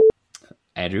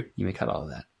Andrew, you may cut all of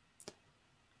that.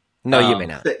 No, you may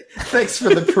not. Thanks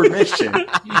for the permission.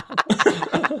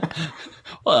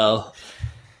 Well,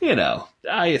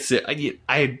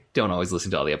 I don't always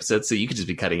listen to all the episodes, so you could just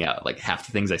be cutting out like half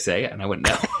the things I say, and I wouldn't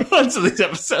know on some of these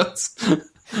episodes.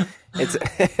 These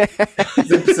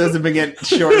episodes have been getting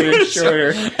shorter and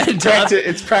shorter.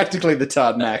 It's practically the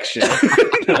Todd Mack show.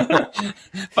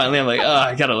 Finally, I'm like,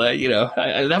 I gotta let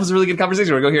that was a really good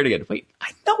conversation. We're going to go hear it again. Wait,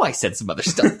 I know I said some other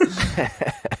stuff.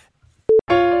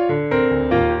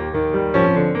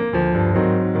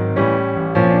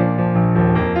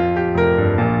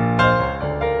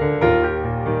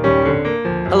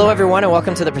 Hello, everyone, and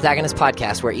welcome to the Protagonist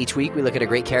Podcast, where each week we look at a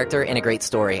great character and a great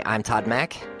story. I'm Todd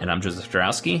Mack. And I'm Joseph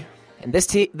Jarowski. And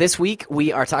this week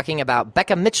we are talking about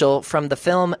Beca Mitchell from the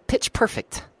film Pitch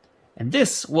Perfect. And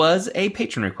this was a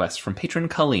patron request from patron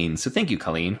Colleen. So thank you,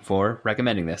 Colleen, for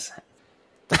recommending this.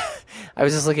 I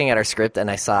was just looking at our script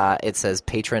and I saw it says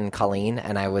patron Colleen,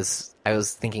 and I was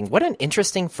thinking, what an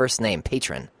interesting first name,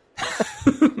 patron.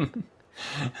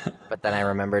 But then I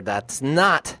remembered that's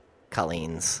not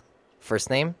Colleen's first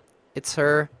name. It's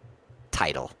her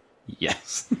title.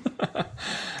 Yes.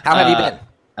 How have you been?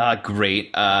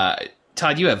 Great.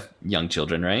 Todd, you have young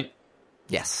children, right?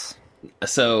 Yes.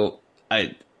 So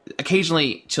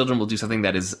occasionally children will do something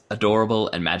that is adorable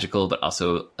and magical, but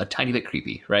also a tiny bit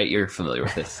creepy, right? You're familiar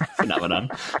with this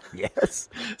phenomenon. Yes.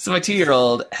 So my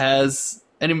 2-year-old has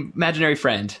an imaginary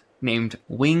friend named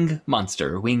Wing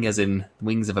Monster. Wing as in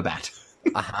wings of a bat.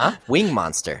 Uh-huh. Wing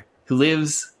Monster. Who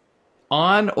lives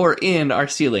on or in our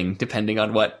ceiling, depending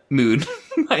on what mood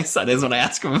my son is when I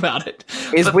ask him about it.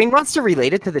 Is Wing Monster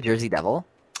related to the Jersey Devil?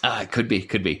 Could be.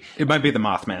 It might be the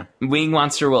Mothman. Wing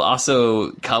Monster will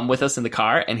also come with us in the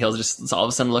car, and he'll just all of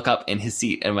a sudden look up in his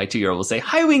seat, and my 2-year-old will say,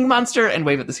 "Hi, Wing Monster," and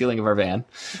wave at the ceiling of our van.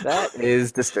 That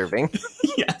is disturbing.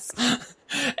 Yes.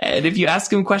 And if you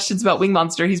ask him questions about Wing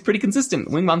Monster, he's pretty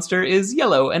consistent. Wing Monster is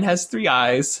yellow and has 3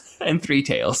 eyes and 3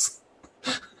 tails.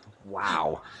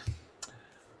 Wow.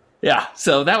 Yeah,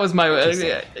 so that was my that's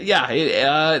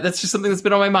just something that's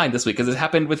been on my mind this week because it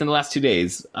happened within the last 2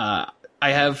 days. I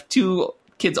have 2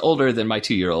 kids older than my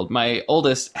 2-year-old. My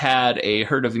oldest had a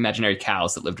herd of imaginary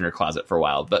cows that lived in her closet for a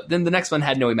while, but then the next one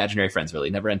had no imaginary friends, really,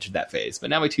 never entered that phase.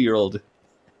 But now my 2-year-old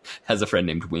has a friend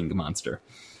named Wing Monster.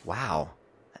 Wow,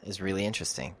 that is really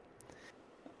interesting.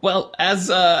 Well, as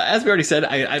we already said,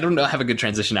 I don't know, have a good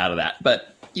transition out of that,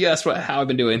 but you asked how I've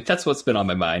been doing. That's what's been on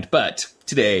my mind. But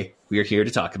today, we are here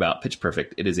to talk about Pitch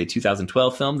Perfect. It is a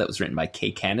 2012 film that was written by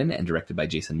Kay Cannon and directed by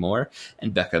Jason Moore.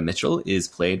 And Beca Mitchell is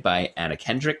played by Anna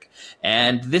Kendrick.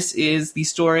 And this is the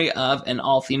story of an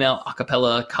all-female a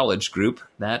cappella college group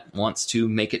that wants to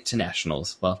make it to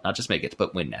nationals. Well, not just make it,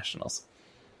 but win nationals.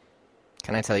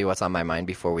 Can I tell you what's on my mind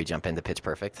before we jump into Pitch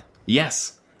Perfect?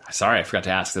 Yes. Sorry, I forgot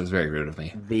to ask. That was very rude of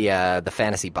me. The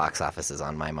fantasy box office is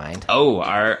on my mind. Oh,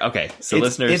 okay. So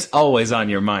listeners, it's always on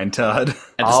your mind, Todd. At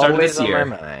the start of this year, on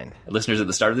my mind. Listeners, at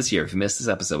the start of this year, if you missed this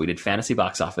episode, we did fantasy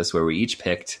box office where we each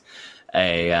picked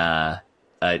over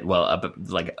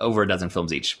a dozen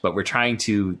films each. But we're trying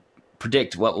to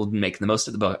predict what will make the most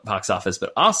at the box office,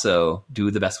 but also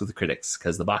do the best with the critics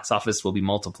because the box office will be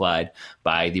multiplied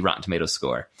by the Rotten Tomatoes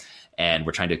score. And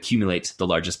we're trying to accumulate the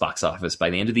largest box office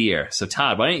by the end of the year. So,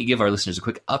 Todd, why don't you give our listeners a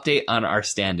quick update on our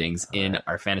standings in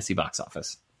our fantasy box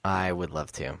office? I would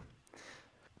love to.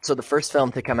 So the first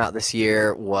film to come out this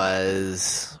year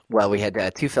was, we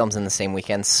had 2 films in the same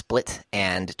weekend, Split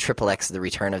and XXX, The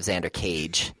Return of Xander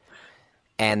Cage.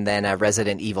 And then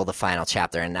Resident Evil, The Final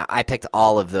Chapter. And now I picked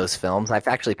all of those films. I've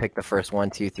actually picked the first 1,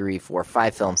 2, 3, 4,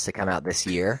 5 films to come out this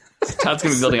year. Todd's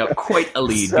going to be building up quite a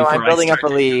lead. So I'm building up a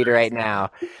lead right now.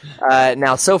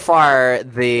 Now, so far,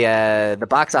 the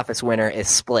box office winner is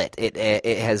Split.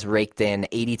 It has raked in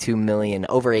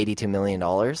over $82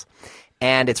 million.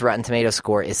 And its Rotten Tomatoes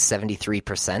score is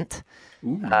 73%.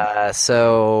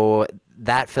 So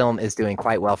that film is doing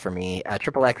quite well for me.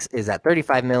 XXX is at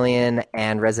 $35 million,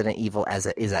 and Resident Evil is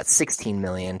at $16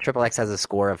 million. XXX has a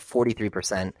score of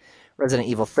 43%. Resident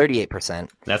Evil 38%.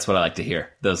 That's what I like to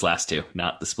hear. Those last 2,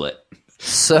 not the Split.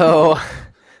 So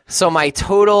my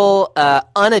total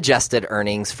unadjusted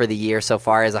earnings for the year so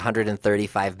far is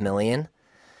 $135 million,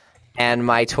 and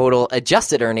my total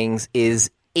adjusted earnings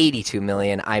is $82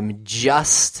 million. I'm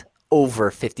just over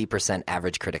 50%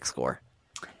 average critic score.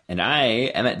 And I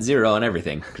am at 0 on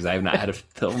everything because I have not had a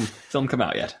film come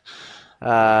out yet.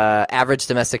 Average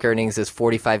domestic earnings is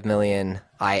 $45 million.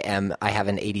 I have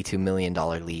an $82 million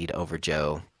lead over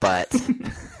Joe, but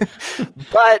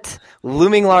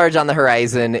looming large on the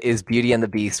horizon is Beauty and the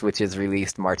Beast, which is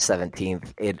released March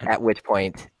 17th. At which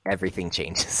point everything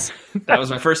changes. That was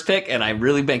my first pick, and I'm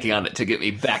really banking on it to get me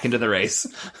back into the race.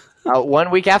 1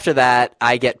 week after that,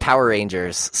 I get Power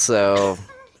Rangers. So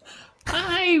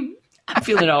I'm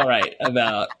feeling all right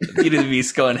about Beauty and the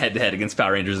Beast going head to head against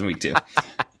Power Rangers in week 2.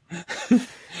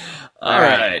 All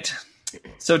right.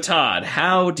 So, Todd,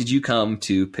 how did you come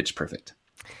to Pitch Perfect?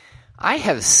 I've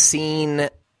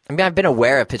been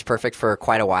aware of Pitch Perfect for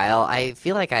quite a while. I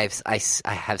feel like I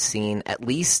have seen at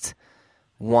least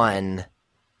one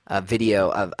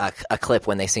video of a clip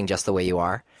when they sing Just the Way You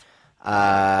Are.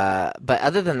 But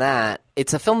other than that,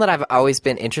 it's a film that I've always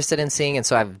been interested in seeing, and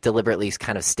so I've deliberately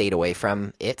kind of stayed away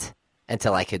from it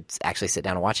until I could actually sit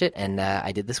down and watch it, and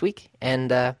I did this week, and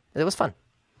it was fun.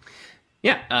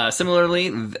 Yeah,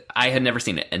 similarly, I had never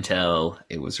seen it until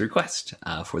it was a request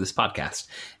for this podcast.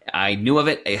 I knew of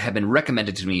it. It had been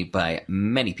recommended to me by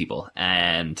many people.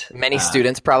 And many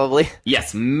students, probably.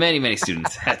 Yes, many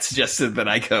students had suggested that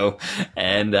I go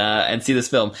and see this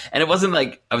film. And it wasn't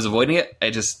like I was avoiding it.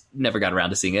 I just never got around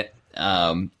to seeing it.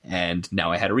 And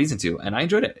now I had a reason to, and I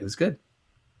enjoyed it. It was good.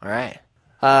 All right.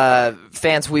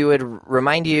 Fans, we would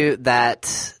remind you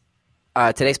that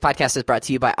today's podcast is brought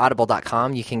to you by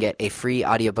Audible.com. You can get a free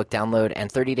audiobook download and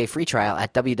 30-day free trial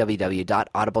at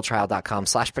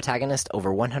www.audibletrial.com/protagonist.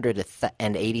 Over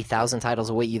 180,000 titles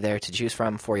await you there to choose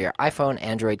from for your iPhone,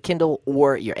 Android, Kindle,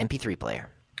 or your MP3 player.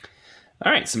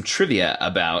 All right, some trivia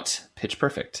about Pitch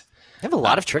Perfect. I have a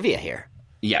lot of trivia here.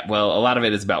 Yeah, well, a lot of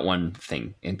it is about one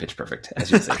thing in Pitch Perfect, as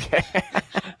you say. Okay.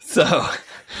 So,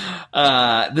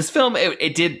 this film,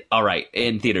 it did all right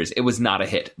in theaters. It was not a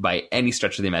hit by any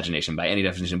stretch of the imagination, by any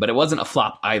definition, but it wasn't a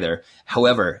flop either.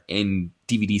 However, in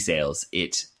DVD sales,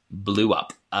 it blew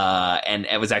up. And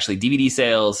it was actually DVD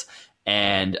sales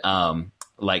and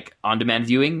like on-demand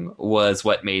viewing was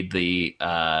what made the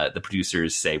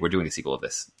producers say, we're doing a sequel of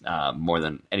this, more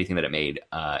than anything that it made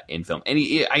in film. And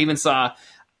I even saw...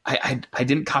 I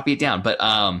didn't copy it down, but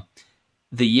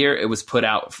the year it was put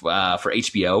out for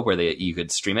HBO, where you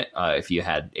could stream it if you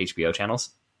had HBO channels,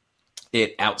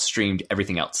 it outstreamed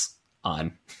everything else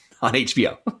on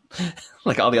HBO.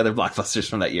 Like all the other blockbusters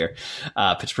from that year.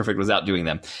 Pitch Perfect was outdoing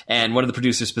them. And one of the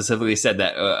producers specifically said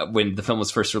that when the film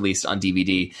was first released on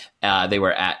DVD, they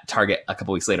were at Target a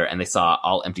couple weeks later and they saw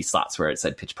all empty slots where it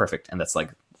said Pitch Perfect. And that's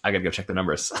like, I gotta go check the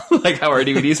numbers. Like, how are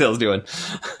DVD sales doing?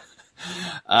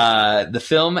 The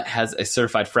film has a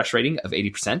certified fresh rating of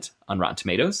 80% on Rotten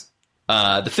Tomatoes.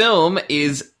 The film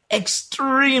is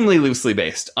extremely loosely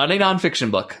based on a nonfiction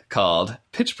book called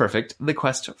Pitch Perfect: The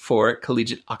Quest for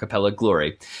Collegiate Acapella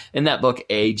Glory. In that book,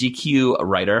 a GQ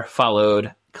writer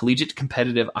followed collegiate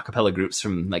competitive a cappella groups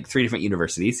from like 3 different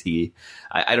universities.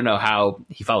 I don't know how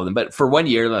he followed them, but for 1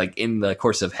 year, like in the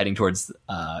course of heading towards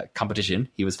competition,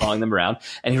 he was following them around,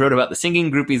 and he wrote about the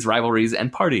singing, groupies, rivalries,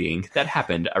 and partying that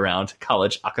happened around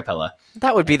college a cappella.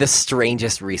 That would be the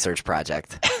strangest research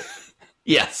project.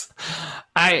 Yes.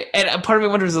 And part of me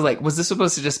wonders, like, was this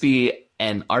supposed to just be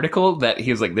an article that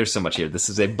he was like, there's so much here. This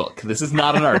is a book. This is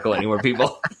not an article anymore,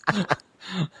 people.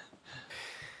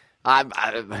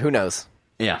 Who knows?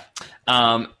 Yeah.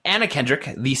 Anna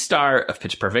Kendrick, the star of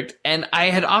Pitch Perfect, and I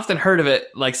had often heard of it,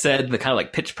 like said, the kind of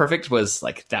like Pitch Perfect was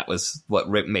like, that was what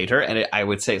made her. And I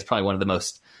would say it's probably one of the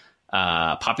most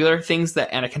popular things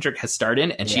that Anna Kendrick has starred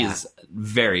in. And she is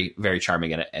very, very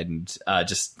charming in it. And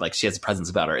just like she has a presence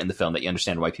about her in the film that you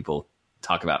understand why people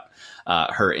talk about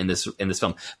her in this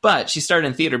film. But she started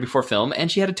in theater before film,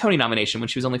 and she had a Tony nomination when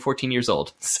she was only 14 years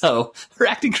old. So her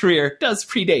acting career does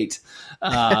predate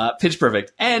Pitch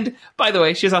Perfect. And by the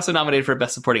way, she was also nominated for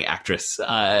Best Supporting Actress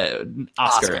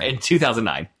Oscar in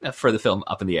 2009 for the film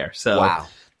Up in the Air. So wow.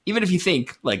 Even if you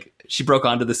think like she broke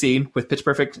onto the scene with Pitch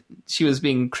Perfect, she was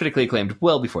being critically acclaimed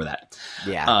well before that.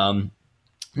 Yeah.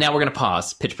 Now we're going to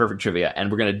pause Pitch Perfect trivia,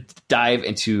 and we're going to dive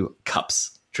into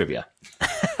Cups trivia.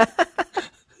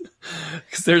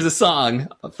 Because there's a song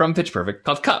from Pitch Perfect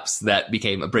called Cups that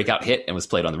became a breakout hit and was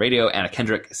played on the radio. Anna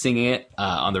Kendrick singing it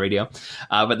on the radio.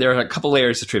 But there are a couple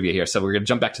layers of trivia here, so we're going to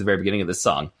jump back to the very beginning of this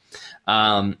song.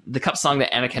 The Cups song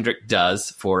that Anna Kendrick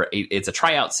does it's a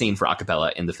tryout scene for a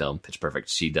cappella in the film Pitch Perfect.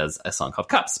 She does a song called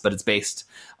Cups, but it's based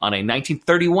on a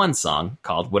 1931 song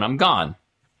called When I'm Gone.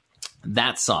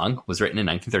 That song was written in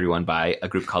 1931 by a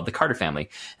group called the Carter Family,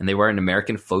 and they were an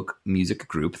American folk music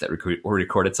group that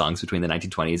recorded songs between the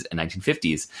 1920s and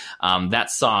 1950s. That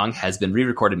song has been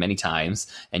re-recorded many times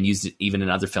and used even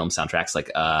in other film soundtracks. Like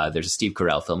there's a Steve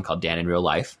Carell film called Dan in Real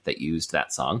Life that used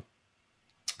that song.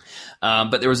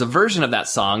 But there was a version of that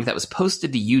song that was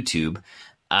posted to YouTube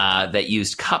that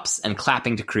used cups and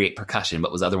clapping to create percussion,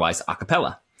 but was otherwise a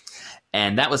cappella.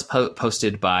 And that was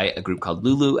posted by a group called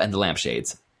Lulu and the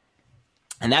Lampshades.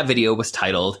 And that video was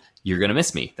titled, You're Gonna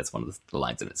Miss Me. That's one of the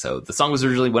lines in it. So the song was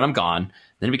originally When I'm Gone.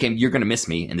 Then it became You're Gonna Miss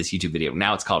Me in this YouTube video.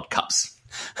 Now it's called Cups.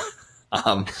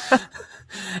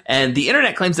 And the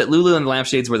internet claims that Lulu and the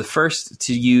Lampshades were the first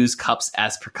to use cups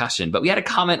as percussion. But we had a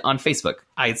comment on Facebook.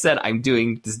 I had said, I'm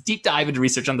doing this deep dive into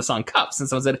research on the song Cups. And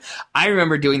someone said, I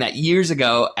remember doing that years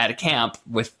ago at a camp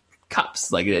with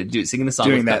cups, like singing the song.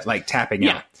 Doing with that, cups. like tapping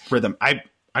out rhythm. I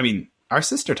mean, our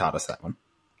sister taught us that one.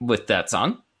 With that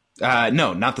song?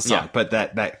 No, not the song, but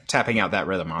that tapping out that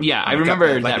rhythm on. Yeah, on I remember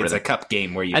cup, that like it's rhythm. a cup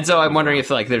game where you. And so I'm wondering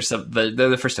if like they're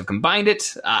the first to have combined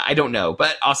it. I don't know,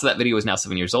 but also that video is now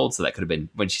 7 years old, so that could have been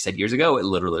when she said years ago. It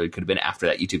literally could have been after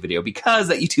that YouTube video, because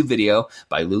that YouTube video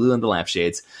by Lulu and the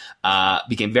Lampshades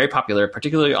became very popular,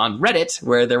 particularly on Reddit,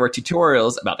 where there were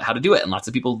tutorials about how to do it, and lots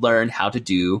of people learned how to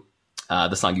do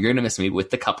the song You're Gonna Miss Me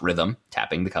with the cup rhythm,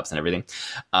 tapping the cups and everything,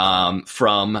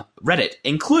 from Reddit,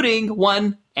 including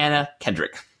one Anna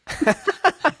Kendrick.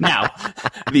 Now,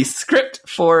 the script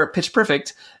for Pitch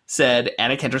Perfect said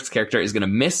Anna Kendrick's character is going to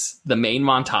miss the main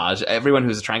montage. Everyone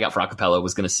who's trying out for a cappella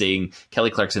was going to sing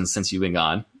Kelly Clarkson's Since You've Been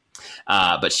Gone.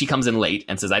 But she comes in late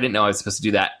and says, I didn't know I was supposed to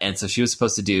do that. And so she was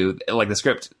supposed to do, like the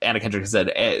script, Anna Kendrick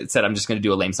said, I'm just going to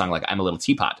do a lame song like I'm a Little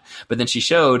Teapot. But then she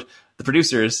showed the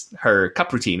producers her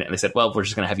cup routine, and they said, well, we're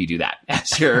just going to have you do that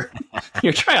as your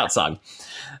tryout song.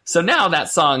 So now that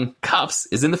song, Cups,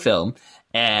 is in the film,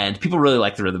 and people really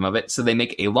like the rhythm of it. So they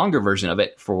make a longer version of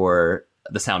it for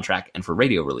the soundtrack and for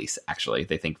radio release, actually.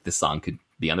 They think this song could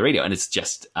be on the radio. And it's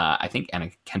just, I think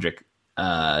Anna Kendrick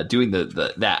doing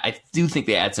that. I do think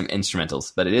they add some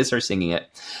instrumentals, but it is her singing it.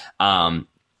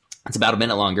 It's about a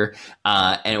minute longer,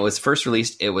 and it was first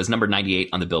released. It was number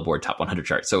 98 on the Billboard Top 100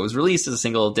 chart. So it was released as a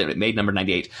single. It made number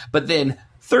 98, but then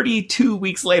 32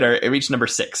 weeks later, it reached number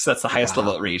 6. That's the highest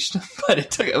level it reached.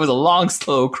 But it was a long,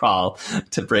 slow crawl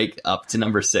to break up to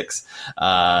number 6.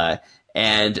 And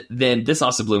then this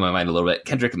also blew my mind a little bit.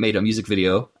 Kendrick made a music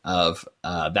video of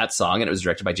that song, and it was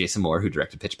directed by Jason Moore, who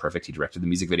directed Pitch Perfect. He directed the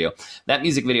music video. That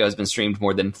music video has been streamed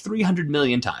more than 300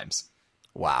 million times.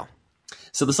 Wow.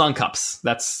 So the song Cups,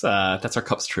 that's our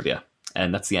Cups trivia.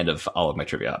 And that's the end of all of my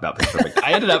trivia about Pitch Perfect.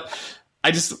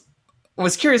 I just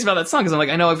was curious about that song because I'm like,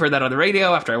 I know I've heard that on the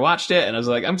radio after I watched it. And I was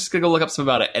like, I'm just going to go look up some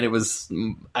about it. And it was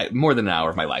more than an hour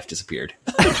of my life disappeared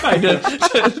trying to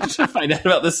find out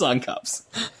about this song Cups.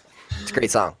 It's a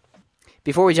great song.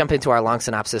 Before we jump into our long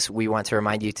synopsis, we want to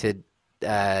remind you to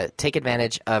take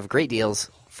advantage of great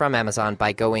deals from Amazon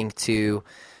by going to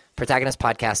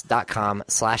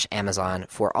protagonistpodcast.com/Amazon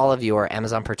for all of your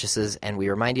Amazon purchases. And we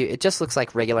remind you, it just looks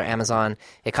like regular Amazon.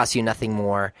 It costs you nothing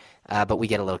more, but we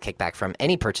get a little kickback from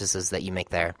any purchases that you make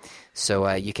there.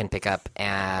 So you can pick up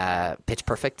Pitch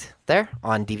Perfect there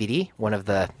on DVD, one of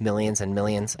the millions and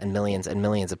millions and millions and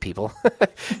millions of people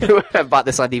who have bought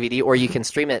this on DVD, or you can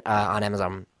stream it on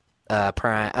Amazon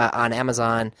Prime, on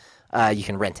Amazon. You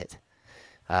can rent it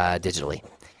digitally.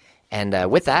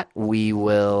 And with that, we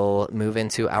will move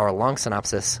into our long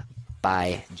synopsis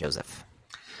by Joseph.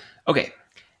 Okay.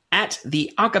 At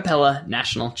the Acapella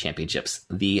National Championships,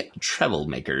 the Treble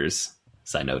Makers,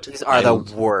 side note. These are the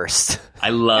worst.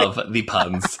 I love the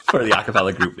puns for the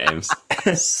acapella group names.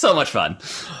 So much fun.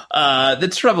 The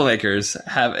Troublemakers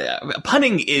have...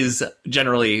 punning is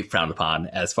generally frowned upon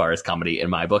as far as comedy in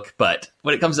my book, but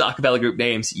when it comes to acapella group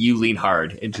names, you lean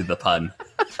hard into the pun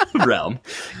realm.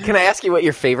 Can I ask you what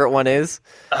your favorite one is?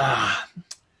 I'm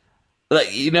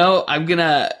going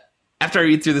to... After I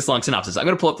read through this long synopsis, I'm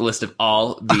going to pull up the list of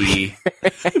all the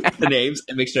the names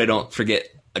and make sure I don't forget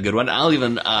a good one.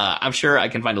 I'm sure I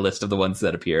can find a list of the ones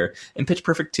that appear in Pitch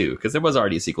Perfect 2, because there was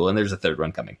already a sequel and there's a third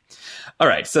one coming. All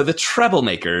right, so the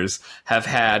Treblemakers have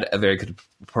had a very good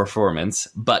performance,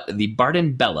 but the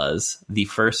Barden Bellas, the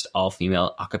first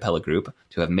all-female a cappella group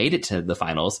to have made it to the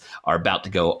finals, are about to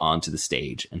go onto the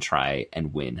stage and try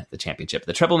and win the championship.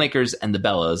 The Treblemakers and the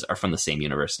Bellas are from the same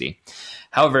university.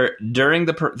 However, during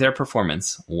their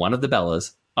performance, one of the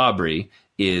Bellas, Aubrey,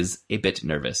 is a bit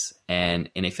nervous, and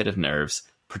in a fit of nerves,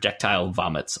 projectile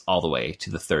vomits all the way to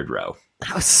the third row.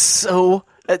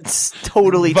 It's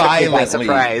totally took me by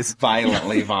surprise.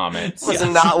 Violently vomits. Was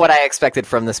not what I expected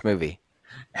from this movie.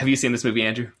 Have you seen this movie,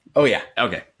 Andrew? Oh, yeah.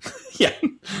 Okay. Yeah.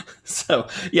 So,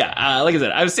 yeah, like I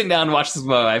said, I was sitting down and watched this with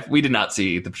my wife. We did not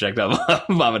see the projectile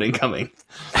vomiting coming.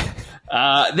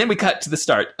 Then we cut to the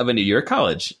start of a new year at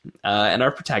college. And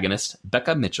our protagonist,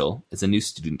 Beca Mitchell, is a new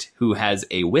student who has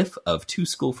a whiff of Too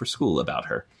School for School about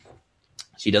her.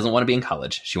 She doesn't want to be in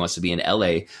college. She wants to be in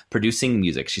LA producing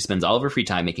music. She spends all of her free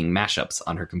time making mashups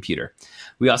on her computer.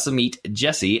 We also meet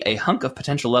Jesse, a hunk of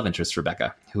potential love interest for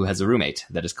Becca, who has a roommate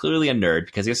that is clearly a nerd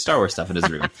because he has Star Wars stuff in his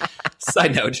room.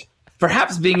 Side note,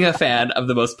 perhaps being a fan of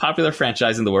the most popular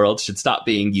franchise in the world should stop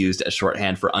being used as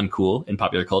shorthand for uncool in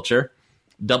popular culture.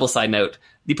 Double side note,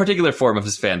 the particular form of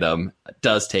his fandom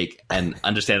does take an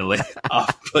understandably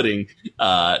off-putting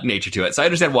nature to it. So I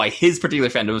understand why his particular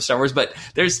fandom of Star Wars, but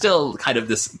there's still kind of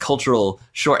this cultural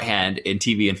shorthand in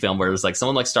TV and film where it's like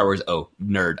someone like Star Wars, oh,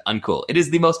 nerd, uncool. It is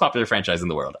the most popular franchise in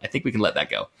the world. I think we can let that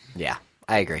go. Yeah,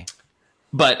 I agree.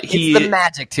 But it's the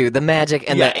magic too, the magic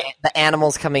and the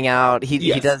animals coming out.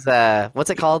 He does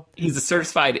what's it called? He's a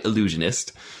certified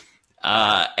illusionist.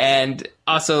 And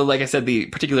also, like I said, the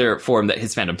particular form that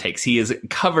his fandom takes, he has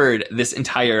covered this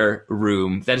entire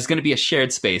room that is going to be a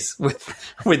shared space with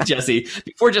Jesse.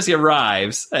 Before Jesse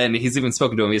arrives, and he's even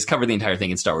spoken to him, he's covered the entire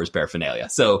thing in Star Wars paraphernalia.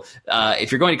 So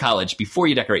if you're going to college, before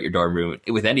you decorate your dorm room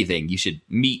with anything, you should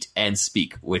meet and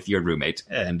speak with your roommate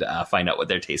and find out what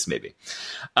their tastes may be.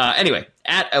 Anyway,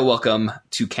 at a welcome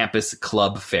to campus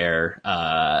club fair,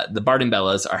 the Bard and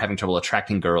Bellas are having trouble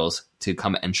attracting girls to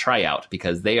come and try out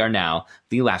because they are now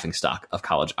the laughingstock of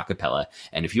college a cappella.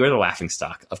 And if you are the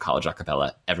laughingstock of college a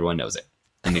cappella, everyone knows it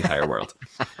in the entire world.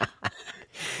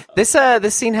 This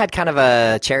scene had kind of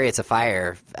a Chariots of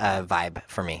Fire vibe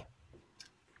for me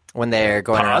when they're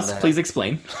going around. Please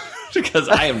explain, because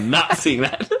I am not seeing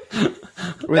that.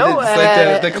 No,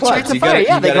 it's like the clubs. They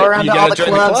go around to all the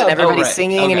clubs and everybody's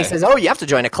singing, and he says, "Oh, you have to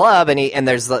join a club." And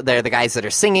there's the guys that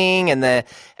are singing and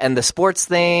the sports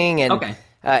thing and.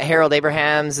 Harold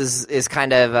Abrahams is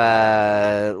kind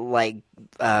of like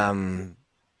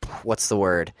what's the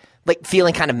word? Like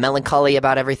feeling kind of melancholy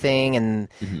about everything, and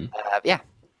I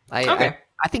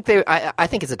think I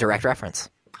think it's a direct reference.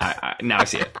 Now I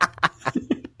see it.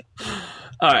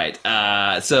 All right,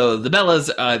 so the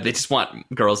Bellas, they just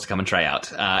want girls to come and try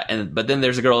out. But then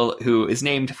there's a girl who is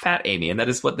named Fat Amy, and that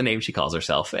is what the name she calls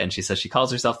herself. And she says she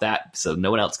calls herself that so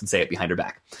no one else can say it behind her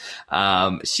back.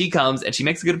 She comes, and she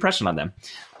makes a good impression on them.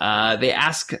 They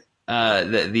ask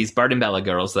these Bard and Bella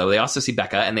girls, though, they also see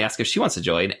Becca, and they ask if she wants to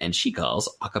join, and she calls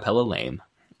a cappella lame.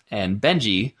 And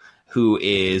Benji, who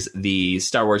is the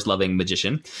Star Wars loving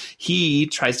magician, he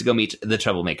tries to go meet the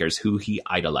Troublemakers, who he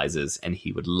idolizes, and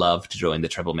he would love to join the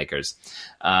Troublemakers.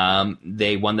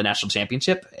 They won the national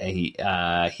championship. He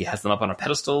has them up on a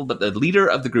pedestal, but the leader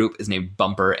of the group is named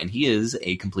Bumper, and he is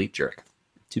a complete jerk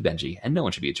to Benji, and no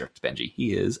one should be a jerk to Benji.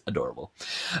 He is adorable.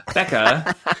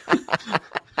 Becca...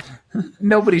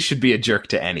 Nobody should be a jerk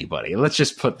to anybody. Let's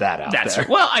just put that out there. Right.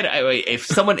 Well, if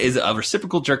someone is a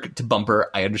reciprocal jerk to Bumper,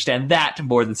 I understand that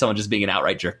more than someone just being an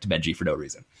outright jerk to Benji for no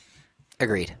reason.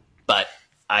 Agreed. But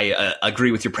I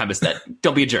agree with your premise that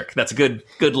don't be a jerk. That's a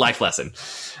good life lesson.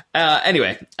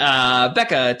 Anyway,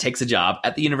 Becca takes a job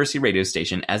at the university radio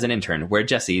station as an intern, where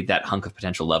Jesse, that hunk of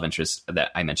potential love interest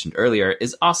that I mentioned earlier,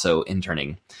 is also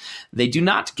interning. They do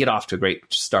not get off to a great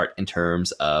start in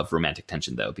terms of romantic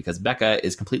tension, though, because Becca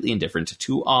is completely indifferent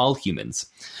to all humans.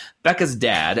 Becca's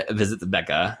dad visits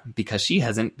Becca because she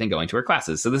hasn't been going to her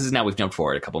classes. So this is now we've jumped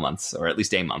forward a couple months, or at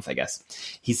least a month, I guess.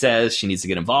 He says she needs to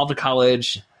get involved in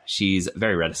college. She's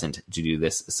very reticent to do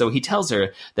this. So he tells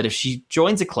her that if she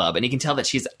joins a club and he can tell that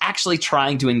she's actually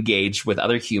trying to engage with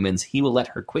other humans, he will let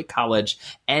her quit college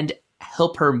and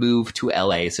help her move to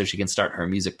LA so she can start her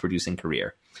music producing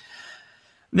career.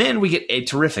 Then we get a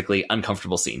terrifically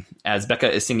uncomfortable scene as Becca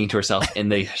is singing to herself in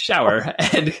the shower,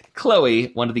 and Chloe,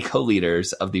 one of the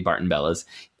co-leaders of the Barton Bellas,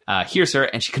 hears her,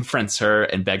 and she confronts her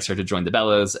and begs her to join the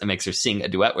Bellas and makes her sing a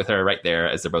duet with her right there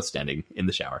as they're both standing in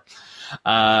the shower.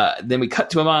 Then we cut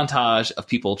to a montage of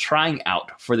people trying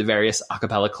out for the various a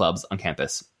cappella clubs on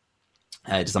campus.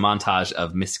 It's a montage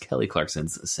of Miss Kelly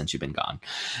Clarkson's Since You've Been Gone.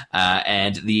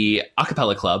 And the a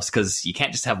cappella clubs, because you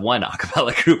can't just have one a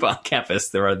cappella group on campus.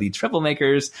 There are the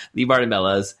Troublemakers, the Barton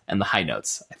Bellas, and the High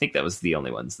Notes. I think that was the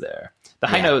only ones there. The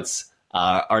High Notes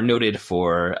are noted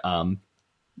for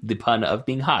the pun of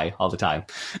being high all the time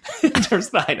in terms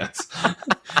of the High Notes.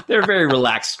 They're a very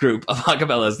relaxed group of a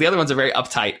cappellas. The other ones are very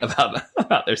uptight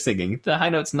about their singing. The High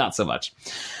Notes, not so much.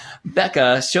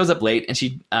 Becca shows up late, and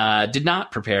she did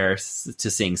not prepare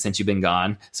to sing Since You've Been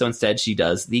Gone, so instead she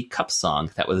does the Cup song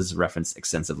that was referenced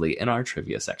extensively in our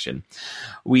trivia section.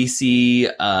 We see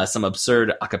some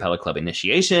absurd a cappella club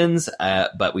initiations,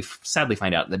 but we sadly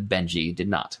find out that Benji did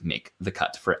not make the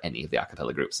cut for any of the a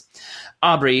cappella groups.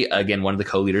 Aubrey, again one of the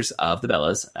co-leaders of the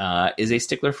Bellas, is a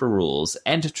stickler for rules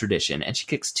and tradition, and she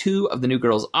kicks two of the new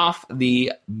girls off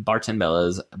the Barton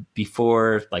Bellas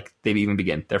before they even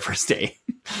begin their first day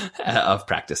of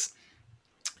practice.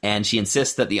 And she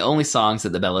insists that the only songs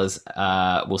that the Bellas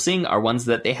will sing are ones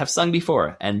that they have sung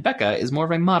before. And Beca is more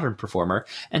of a modern performer,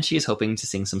 and she is hoping to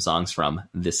sing some songs from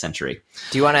this century.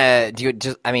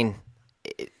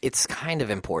 It's kind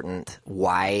of important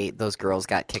why those girls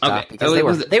got kicked off,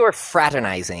 because they were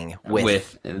fraternizing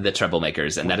with the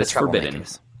troublemakers, and that is forbidden.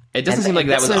 It doesn't seem like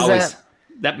that was always...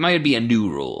 That might be a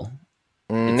new rule.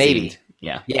 Maybe.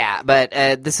 Yeah. Yeah, but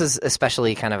this is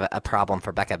especially kind of a problem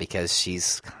for Beca, because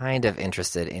she's kind of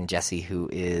interested in Jessie, who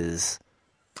is...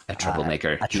 A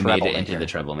troublemaker. Who made it into the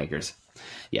troublemakers.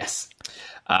 Yes.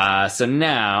 So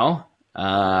now...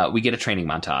 we get a training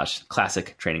montage,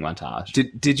 classic training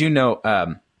montage. Did you know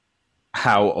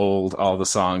how old all the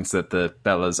songs that the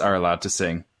Bellas are allowed to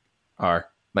sing are?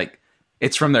 Like,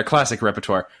 it's from their classic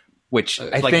repertoire, which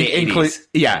I like think includes.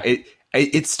 Yeah,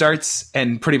 it starts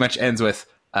and pretty much ends with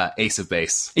Ace of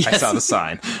Base. Yes. I Saw the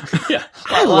Sign. Yeah,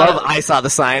 I love I Saw the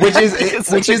Sign, which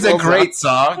is a great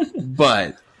song,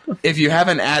 but if you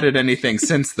haven't added anything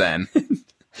since then.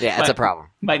 Yeah, it's a problem.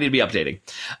 Might need to be updating.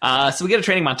 So we get a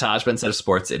training montage, but instead of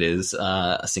sports, it is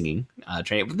a singing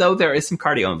training. Though there is some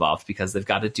cardio involved, because they've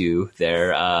got to do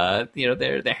their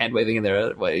hand waving and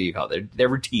their, what do you call it, their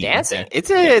routine. Dancing.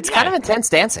 It's kind of intense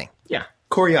dancing. Yeah.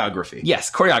 Choreography. Yes,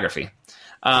 choreography.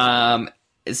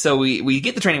 So we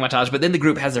get the training montage, but then the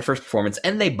group has their first performance,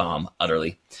 and they bomb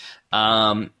utterly.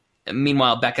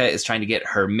 Meanwhile, Beca is trying to get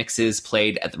her mixes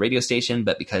played at the radio station,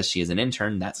 but because she is an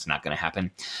intern, that's not going to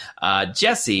happen.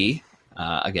 Jesse,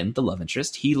 again, the love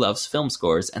interest, he loves film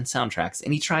scores and soundtracks,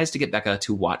 and he tries to get Beca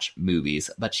to watch movies,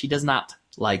 but she does not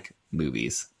like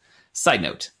movies. Side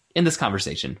note, in this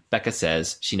conversation, Beca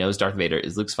says she knows Darth Vader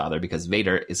is Luke's father because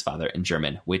Vader is father in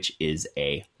German, which is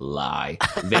a lie.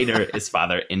 Vader is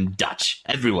father in Dutch.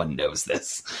 Everyone knows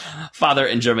this. Father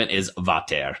in German is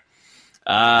Vater.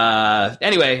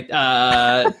 Anyway,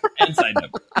 and side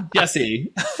note,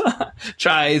 Jessie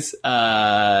tries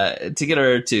to get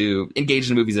her to engage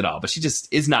in movies at all, but she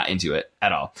just is not into it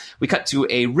at all. We cut to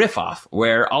a riff off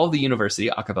where all the university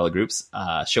a cappella groups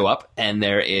show up, and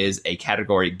there is a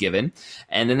category given,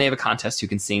 and then they have a contest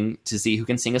to see who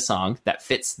can sing a song that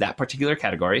fits that particular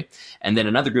category, and then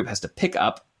another group has to pick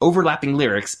up overlapping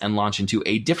lyrics and launch into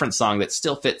a different song that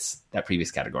still fits that previous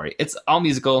category. It's all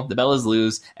musical. The Bellas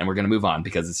lose, and we're going to move on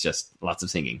because it's just lots of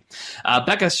singing.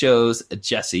 Beca shows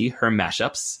Jessie her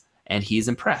mashups, and he's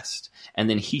impressed. And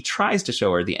then he tries to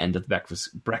show her the end of the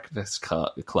Breakfast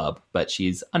Club, but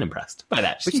she's unimpressed by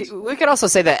that. We could also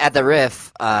say that at the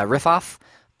riff off,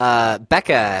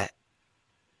 Beca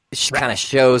kind of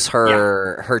shows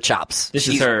her chops.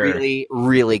 She's really,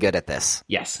 really good at this.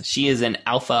 Yes, she is an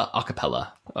alpha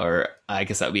acapella, or I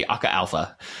guess that would be aka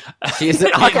alpha. She is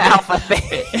an aka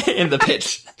alpha in the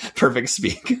pitch perfect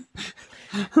speak.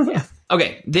 Yeah.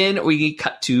 Okay, then we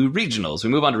cut to regionals. We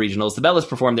move on to regionals. The Bellas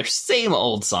perform their same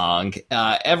old song.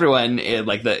 Everyone,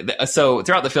 so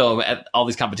throughout the film, at all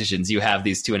these competitions, you have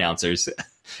these two announcers.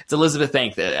 It's Elizabeth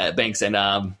Banks and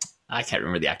I can't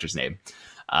remember the actor's name.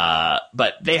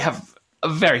 But they have a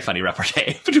very funny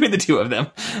repartee between the two of them.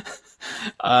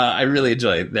 I really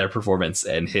enjoy their performance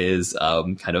and his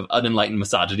kind of unenlightened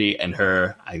misogyny, and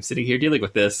her, I'm sitting here dealing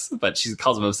with this, but she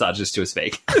calls him a misogynist to his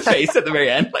face at the very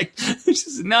end. Like,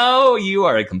 she's, no, you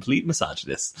are a complete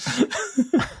misogynist.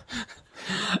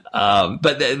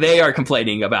 But they are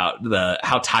complaining about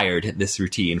how tired this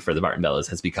routine for the Martin Bellas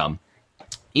has become.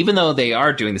 Even though they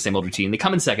are doing the same old routine, they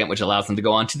come in second, which allows them to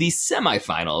go on to the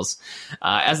semifinals.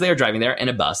 As they are driving there in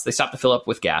a bus, they stop to fill up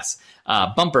with gas.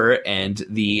 Bumper and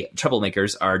the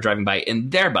troublemakers are driving by in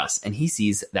their bus, and he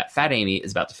sees that Fat Amy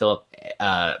is about to fill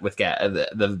up with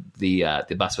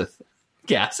the bus with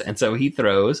gas, and so he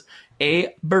throws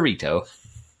a burrito.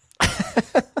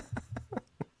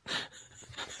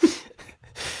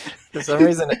 For some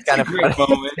reason, it's kind of funny. It's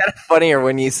kind of funnier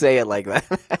when you say it like that.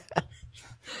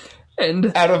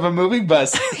 And out of a moving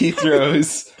bus, he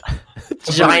throws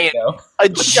a giant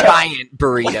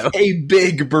burrito. Like a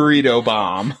big burrito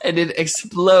bomb. And it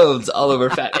explodes all over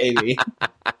Fat Amy.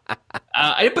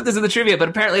 I didn't put this in the trivia, but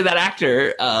apparently that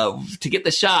actor, to get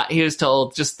the shot, he was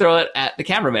told, just throw it at the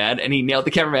cameraman, and he nailed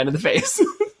the cameraman in the face.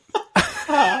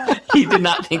 He did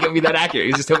not think it would be that accurate.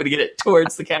 He was just hoping to get it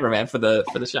towards the cameraman for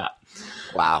the shot.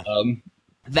 Wow.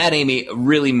 That Amy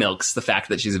really milks the fact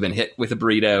that she's been hit with a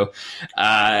burrito,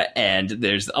 and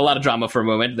there's a lot of drama for a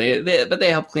moment. But they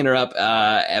help clean her up.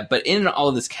 But in all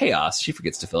of this chaos, she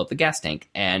forgets to fill up the gas tank.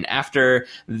 And after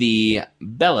the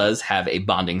Bellas have a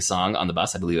bonding song on the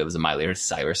bus, I believe it was a Miley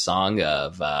Cyrus song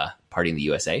of Party in the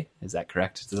USA. Is that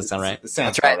correct? Does that sound right? It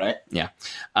sounds That's right. Yeah.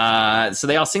 So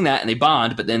they all sing that and they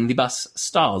bond, but then the bus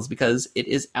stalls because it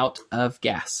is out of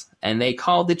gas. And they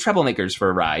call the Troublemakers for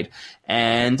a ride.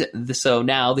 And so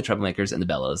now the Troublemakers and the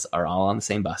Bellas are all on the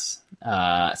same bus.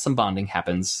 Some bonding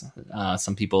happens.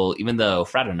 Some people, even though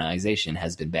fraternization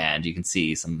has been banned, you can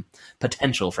see some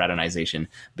potential fraternization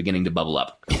beginning to bubble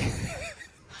up.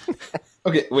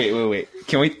 Okay, wait.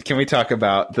 Can we talk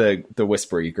about the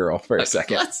whispery girl for a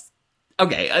second?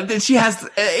 Okay, she has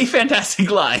a fantastic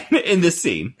line in this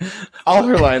scene. All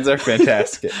her lines are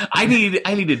fantastic. I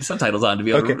needed subtitles on to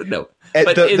be able to know.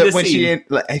 But when scene,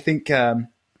 I think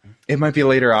it might be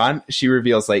later on, she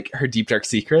reveals like her deep dark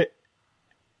secret.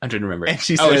 I'm trying to remember. And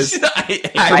she says, I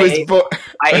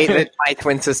ate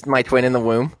my twin in the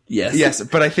womb. Yes.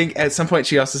 But I think at some point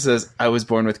she also says, I was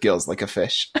born with gills like a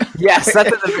fish. Yes,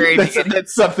 that's at the very beginning.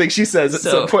 That's something she says at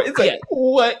some point. It's like,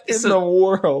 what in the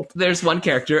world? There's one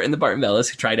character in the Barton Bellas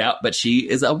who tried out, but she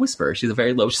is a whisperer. She's a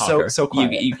very low talker. So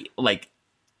quiet. You like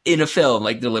in a film,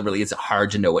 like deliberately, it's hard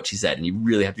to know what she said, and you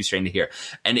really have to be trained to hear.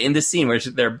 And in this scene where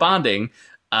they're bonding,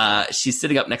 she's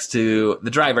sitting up next to the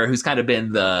driver, who's kind of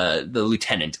been the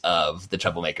lieutenant of the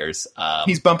Troublemakers.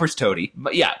 He's Bumper's toady.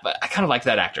 But I kind of like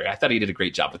that actor. I thought he did a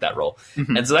great job with that role.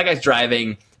 Mm-hmm. And so that guy's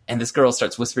driving, and this girl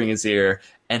starts whispering in his ear,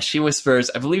 and she whispers,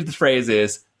 I believe the phrase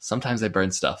is, sometimes I burn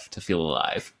stuff to feel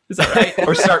alive. Is that right?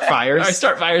 Or start fires. Or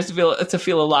start fires to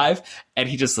feel alive. And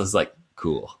he just was like,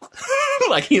 cool.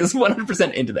 Like he is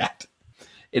 100% into that.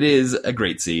 It is a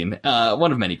great scene,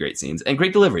 one of many great scenes, and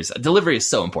great deliveries. Delivery is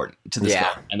so important to this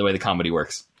film and the way the comedy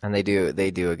works. And they do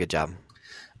a good job.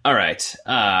 All right,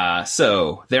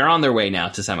 so they're on their way now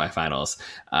to semifinals,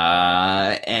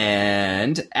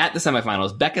 and at the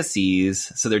semifinals, Beca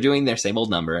sees, so they're doing their same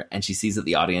old number, and she sees that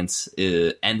the audience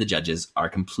and the judges are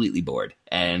completely bored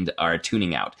and are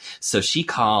tuning out. So she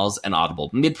calls an audible.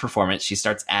 Mid-performance, she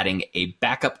starts adding a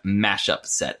backup mashup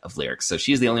set of lyrics. So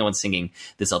she's the only one singing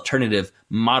this alternative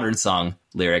modern song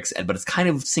lyrics, but it's kind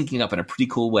of syncing up in a pretty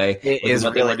cool way. It is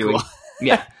really cool.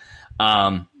 Yeah.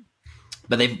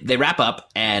 But they wrap up,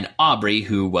 and Aubrey,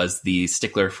 who was the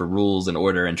stickler for rules and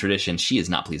order and tradition, she is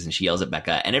not pleased, and she yells at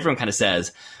Beca. And everyone kind of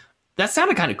says, that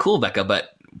sounded kind of cool, Beca,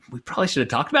 but we probably should have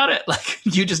talked about it. Like,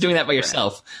 you just doing that by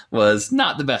yourself was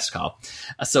not the best call.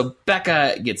 So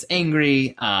Beca gets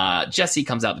angry. Jessie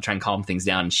comes out to try and calm things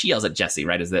down, and she yells at Jessie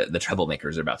right as the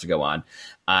Troublemakers are about to go on.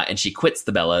 And she quits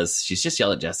the Bellas. She's just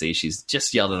yelled at Jessie. She's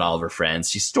just yelled at all of her friends.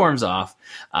 She storms off.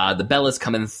 The Bellas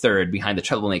come in third behind the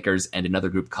Troublemakers and another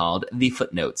group called the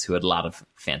Footnotes, who had a lot of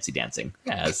fancy dancing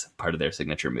as part of their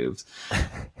signature moves.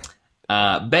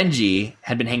 Benji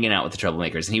had been hanging out with the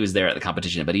Troublemakers, and he was there at the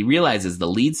competition, but he realizes the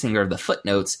lead singer of the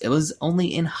Footnotes, it was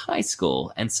only in high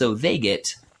school, and so they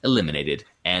get eliminated,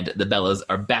 and the Bellas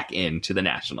are back into the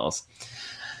Nationals.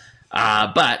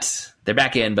 But they're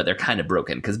back in, but they're kind of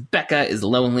broken, because Beca is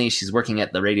lonely. She's working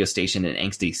at the radio station in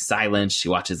angsty silence. She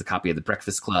watches a copy of The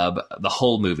Breakfast Club, the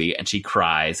whole movie, and she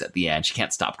cries at the end. She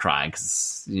can't stop crying,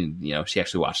 because, she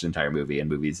actually watched the entire movie, and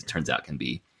movies, it turns out, can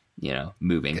be,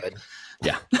 moving. Good.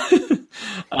 Yeah.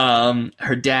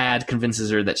 Her dad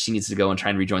convinces her that she needs to go and try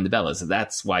and rejoin the Bellas. And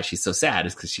that's why she's so sad,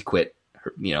 is because she quit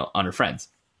her, on her friends.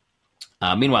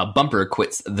 Meanwhile, Bumper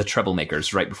quits the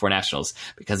Troublemakers right before Nationals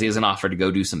because he has an offer to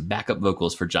go do some backup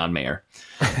vocals for John Mayer.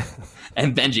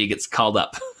 And Benji gets called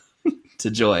up to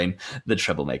join the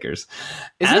Troublemakers.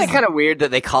 Isn't it kind of weird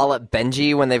that they call up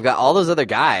Benji when they've got all those other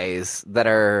guys that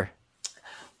are...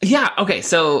 Yeah, okay,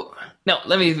 so... No,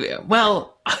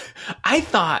 I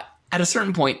thought at a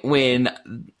certain point when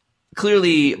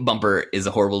clearly Bumper is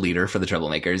a horrible leader for the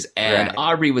Troublemakers, and right.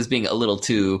 Aubrey was being a little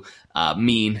too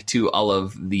mean to all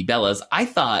of the Bellas, I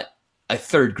thought a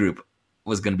third group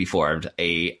was going to be formed,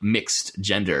 a mixed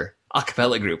gender a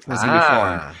cappella group was going to be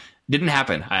formed. Didn't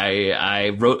happen. I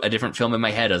wrote a different film in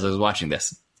my head as I was watching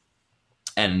this.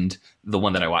 And the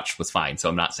one that I watched was fine, so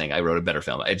I'm not saying I wrote a better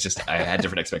film. It's just I had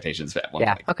different expectations at one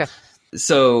point. Okay.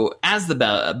 So as the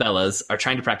Bellas are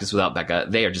trying to practice without Beca,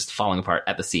 they are just falling apart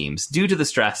at the seams. Due to the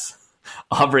stress,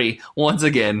 Aubrey once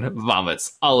again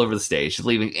vomits all over the stage,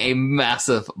 leaving a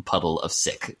massive puddle of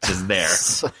sick just there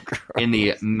so in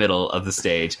the middle of the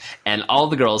stage. And all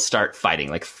the girls start fighting,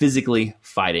 like physically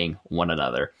fighting one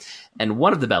another. And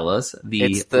one of the Bellas,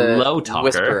 the low talker,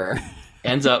 whisperer,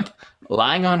 ends up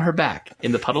lying on her back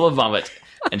in the puddle of vomit,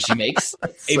 and she makes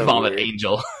a vomit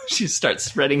angel. She starts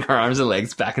spreading her arms and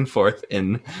legs back and forth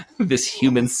in this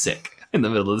human sick in the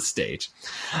middle of the stage.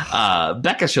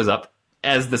 Beca shows up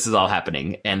as this is all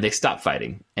happening, and they stop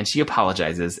fighting, and she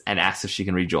apologizes and asks if she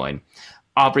can rejoin.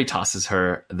 Aubrey tosses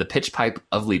her the pitch pipe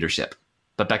of leadership,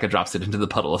 but Beca drops it into the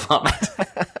puddle of vomit.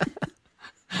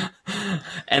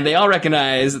 And they all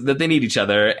recognize that they need each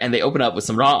other, and they open up with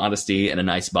some raw honesty and a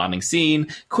nice bonding scene.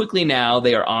 Quickly now,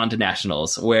 they are on to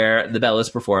nationals, where the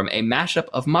Bellas perform a mashup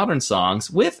of modern songs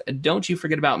with Don't You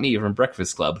Forget About Me from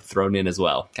Breakfast Club thrown in as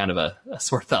well. Kind of a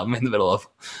sore thumb in the middle of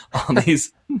all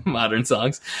these modern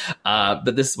songs.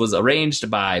 But this was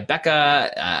arranged by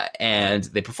Beca, and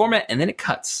they perform it, and then it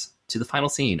cuts to the final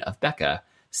scene of Beca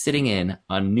sitting in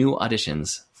on new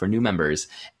auditions for new members,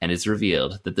 and it's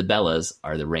revealed that the Bellas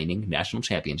are the reigning national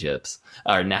champions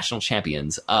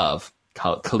of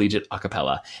collegiate a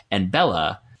cappella. And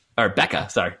Becca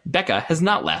has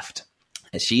not left.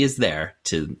 She is there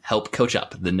to help coach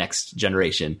up the next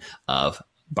generation of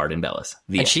Barden Bellas.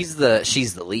 And she's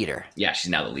the leader. Yeah,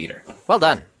 she's now the leader. Well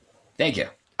done. Thank you.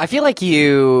 I feel like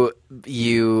you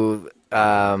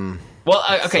well,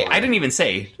 okay, I didn't even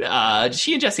say,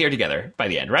 she and Jesse are together by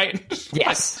the end, right?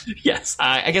 Yes. Yes,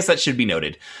 I guess that should be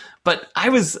noted. But I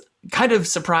was kind of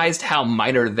surprised how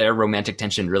minor their romantic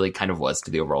tension really kind of was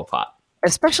to the overall plot.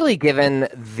 Especially given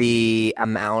the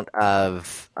amount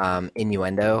of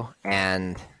innuendo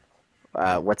and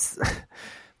what's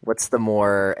the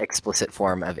more explicit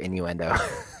form of innuendo?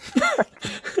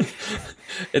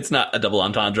 It's not a double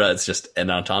entendre, it's just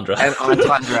an entendre. An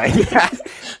entendre, yeah.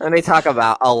 And they talk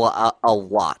about a lot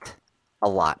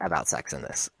about sex in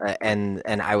this. And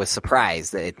I was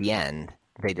surprised that at the end,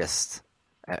 they just,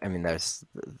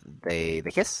 they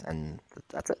kiss, and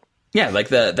that's it. Yeah, like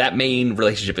that main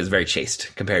relationship is very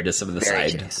chaste compared to some of the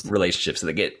side relationships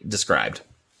that get described.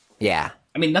 Yeah.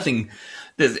 I mean, I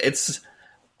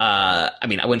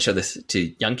wouldn't show this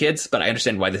to young kids, but I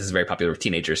understand why this is very popular with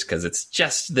teenagers, because it's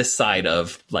just this side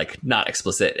of, like, not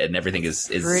explicit, and everything is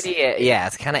pretty, yeah,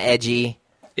 it's kind of edgy.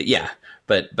 Yeah,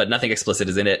 but nothing explicit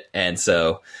is in it, and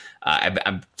so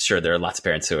I'm sure there are lots of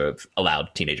parents who have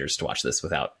allowed teenagers to watch this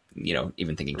without,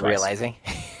 even thinking twice. Realizing.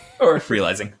 Or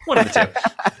realizing. One of the two.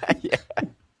 Yeah.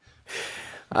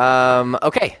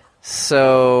 Okay,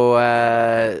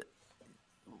 so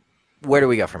where do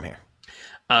we go from here?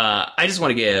 I just want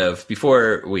to give,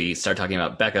 before we start talking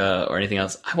about Beca or anything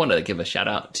else, I want to give a shout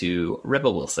out to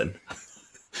Rebel Wilson.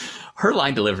 Her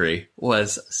line delivery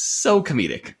was so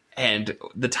comedic, and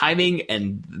the timing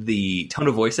and the tone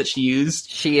of voice that she used.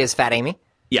 She is Fat Amy?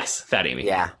 Yes, Fat Amy.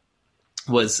 Yeah.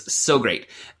 Was so great.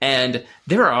 And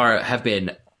there have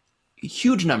been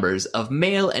huge numbers of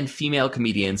male and female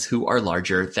comedians who are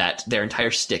larger, that their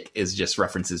entire shtick is just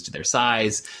references to their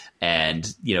size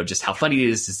and, just how funny it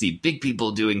is to see big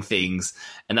people doing things.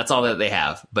 And that's all that they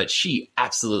have. But she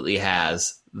absolutely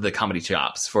has the comedy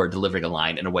chops for delivering a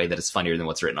line in a way that is funnier than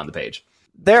what's written on the page.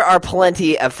 There are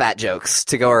plenty of fat jokes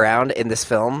to go around in this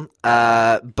film.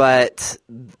 But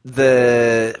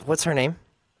what's her name?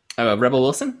 Rebel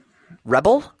Wilson?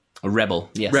 Rebel? Rebel,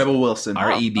 yes. Rebel Wilson.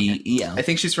 Rebel. I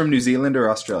think she's from New Zealand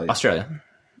or Australia. Australia.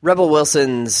 Rebel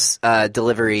Wilson's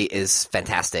delivery is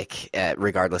fantastic,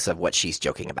 regardless of what she's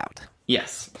joking about.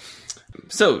 Yes.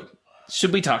 So,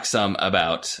 should we talk some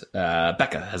about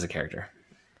Beca as a character?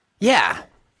 Yeah,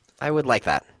 I would like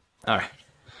that. All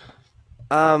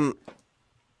right.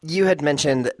 You had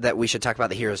mentioned that we should talk about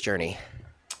the hero's journey.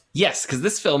 Yes, because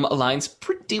this film aligns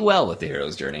pretty well with the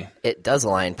hero's journey. It does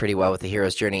align pretty well with the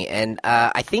hero's journey, and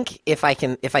I think if I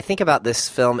think about this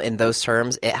film in those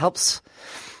terms, it helps.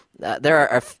 There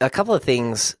are a couple of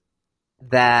things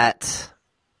that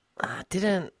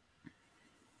didn't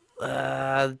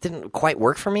quite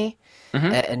work for me,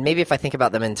 and maybe if I think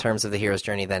about them in terms of the hero's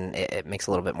journey, then it makes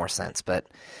a little bit more sense. But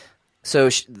so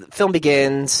the film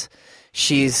begins.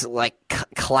 She's like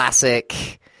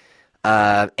classic.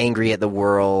 Angry at the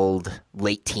world,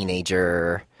 late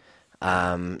teenager,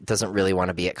 doesn't really want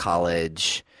to be at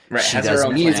college. Right, she has does her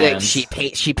own music.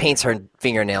 plans. She paints her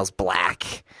fingernails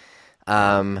black.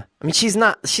 She's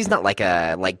not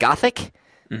like gothic,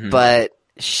 but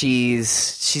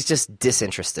she's just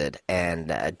disinterested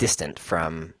and distant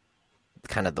from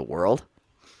kind of the world.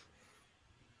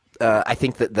 I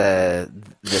think that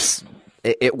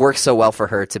it works so well for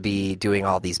her to be doing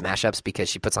all these mashups because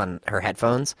she puts on her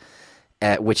headphones.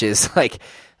 Which is like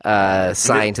a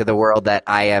sign to the world that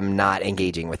I am not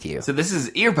engaging with you. So this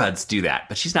is earbuds do that,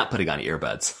 but she's not putting on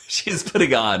earbuds. She's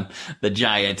putting on the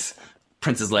giant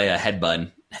Princess Leia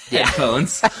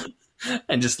headphones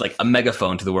and just like a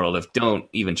megaphone to the world of don't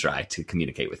even try to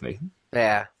communicate with me.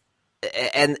 Yeah.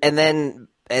 And then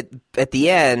at the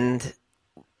end,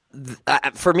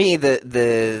 for me,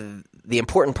 the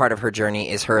important part of her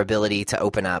journey is her ability to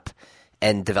open up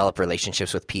and develop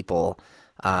relationships with people.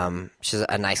 She has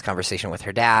a nice conversation with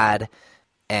her dad,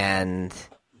 and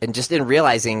just in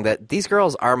realizing that these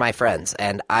girls are my friends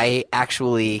and I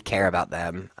actually care about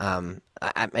them.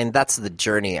 And that's the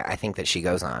journey I think that she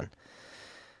goes on.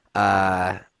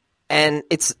 And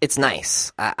it's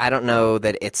nice. I don't know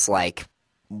that it's like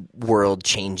world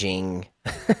changing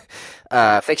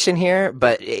fiction here,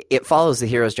 but it follows the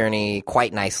hero's journey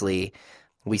quite nicely.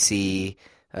 We see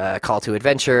call to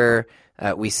adventure,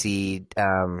 we see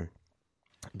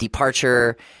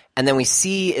departure, and then we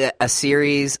see a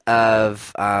series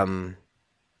of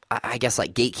I guess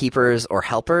like gatekeepers or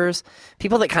helpers,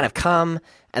 people that kind of come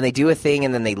and they do a thing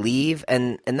and then they leave,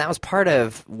 and that was part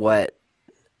of what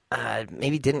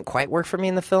maybe didn't quite work for me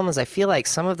in the film. Is I feel like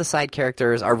some of the side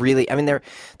characters are really, I mean, they're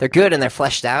good and they're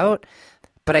fleshed out,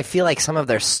 but I feel like some of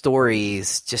their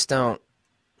stories just don't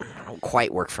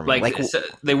quite work for me. Like so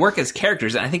they work as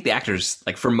characters, and I think the actors,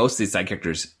 like for most of these side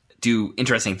characters, do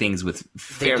interesting things with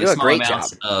fairly small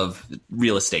amounts of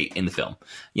real estate in the film.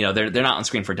 You know, they're not on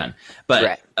screen for a ton,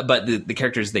 but the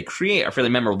characters they create are fairly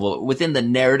memorable within the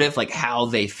narrative, like how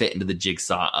they fit into the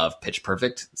jigsaw of Pitch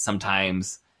Perfect.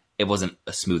 Sometimes it wasn't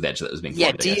a smooth edge that was being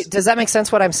played. Yeah, does that make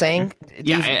sense what I'm saying?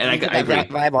 Yeah, I agree. That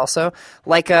vibe also.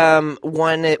 Like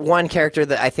one character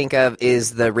that I think of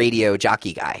is the radio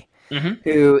jockey guy,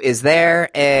 who is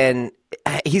there, and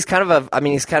he's kind of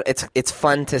it's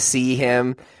fun to see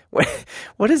him.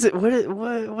 What is it?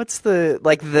 What's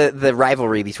the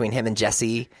rivalry between him and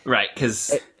Jesse? Right,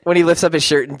 because when he lifts up his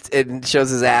shirt and shows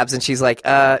his abs, and she's like,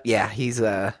 he's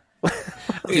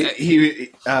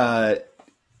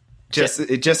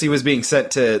Jesse was being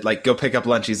sent to like go pick up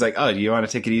lunch. He's like, "Oh, do you want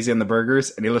to take it easy on the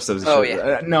burgers?" And he lifts up his shirt.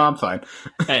 Yeah. No, I'm fine.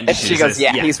 And she goes,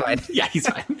 "Yeah, he's fine. Yeah, he's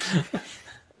fine."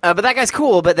 But that guy's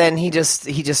cool. But then he just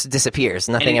disappears.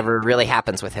 Nothing ever really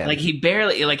happens with him. Like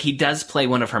he does play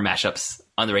one of her mashups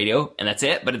on the radio, and that's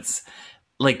it. But it's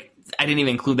like I didn't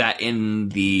even include that in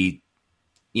the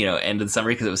end of the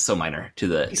summary because it was so minor to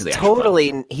the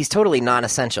he's totally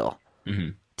non-essential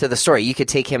to the story. You could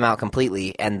take him out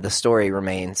completely, and the story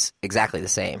remains exactly the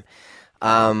same.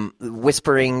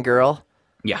 Whispering Girl,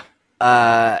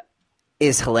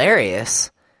 is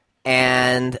hilarious,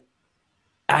 and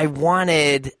I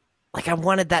wanted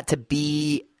that to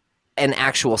be an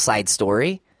actual side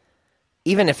story,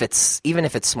 even if it's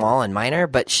small and minor.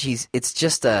 But it's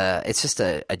just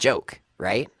a joke,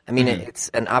 right? I mean, it's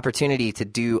an opportunity to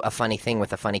do a funny thing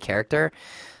with a funny character,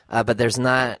 but there's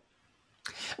not.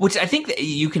 Which I think that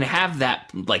you can have that,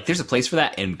 like, there's a place for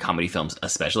that in comedy films,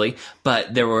 especially,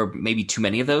 but there were maybe too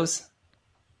many of those.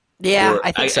 Yeah,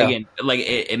 I think so. Again, like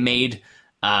it made.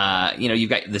 You've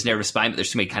got this narrative spine, but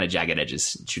there's too many kind of jagged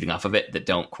edges shooting off of it that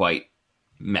don't quite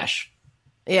mesh.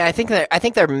 Yeah, I think they're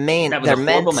meant. That was a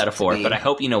horrible metaphor, but I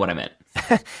hope you know what I meant.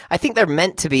 I think they're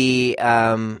meant to be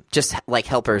just like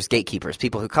helpers, gatekeepers,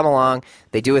 people who come along,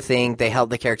 they do a thing, they help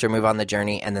the character move on the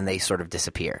journey, and then they sort of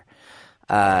disappear.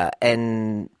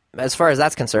 And as far as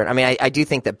that's concerned, I mean, I do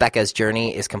think that Becca's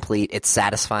journey is complete. It's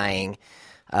satisfying,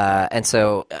 and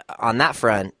so on that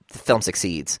front, the film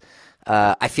succeeds.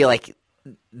 I feel like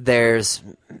there's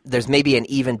maybe an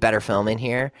even better film in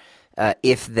here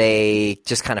if they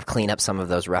just kind of clean up some of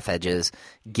those rough edges,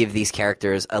 give these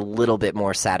characters a little bit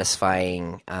more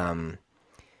satisfying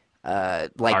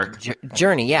arc.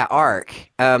 Journey, arc.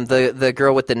 The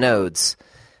girl with the nodes.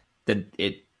 That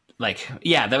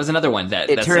was another one that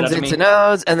turns into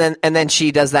nodes, and then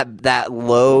she does that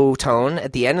low tone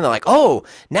at the end, and they're like, "Oh,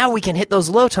 now we can hit those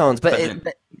low tones,"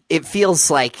 but it feels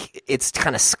like it's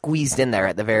kind of squeezed in there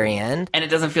at the very end, and it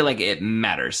doesn't feel like it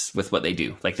matters with what they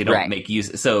do. Like they don't make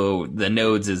use. So the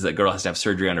nodes is a girl has to have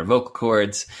surgery on her vocal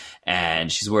cords,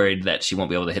 and she's worried that she won't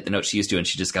be able to hit the notes she used to, and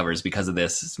she discovers because of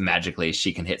this magically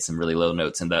she can hit some really low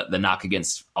notes. And the knock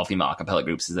against all female a cappella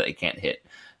groups is that they can't hit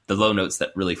the low notes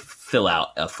that really fill out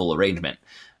a full arrangement.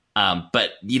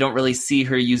 But you don't really see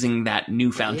her using that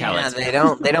newfound talent. They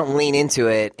don't lean into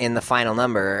it in the final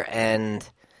number. And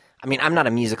I mean, I'm not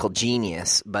a musical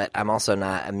genius, but I'm also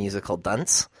not a musical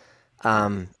dunce.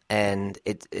 And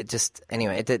it just,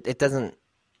 anyway, it doesn't,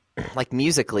 like,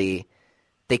 musically,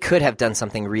 they could have done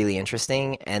something really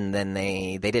interesting, and then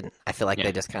they didn't. I feel like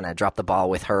they just kind of dropped the ball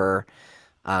with her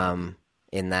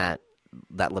in that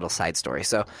little side story.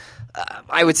 So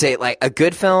I would say, like, a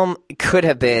good film could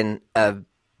have been an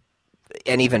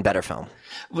even better film.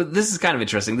 Well, this is kind of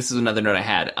interesting. This is another note I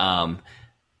had.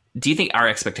 Do you think our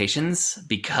expectations,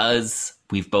 because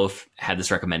we've both had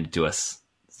this recommended to us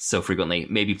so frequently,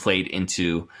 maybe played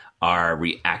into our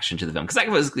reaction to the film? Because that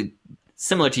was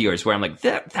similar to yours, where I'm like,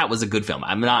 that was a good film.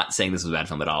 I'm not saying this was a bad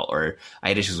film at all, or I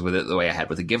had issues with it the way I had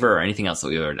with The Giver or anything else that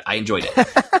we heard. I enjoyed it.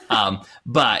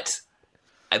 But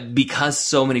because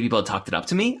so many people had talked it up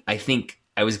to me, I think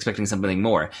I was expecting something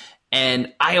more.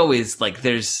 And I always, like,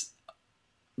 there's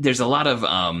a lot of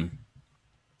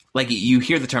like you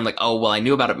hear the term like, oh, well, I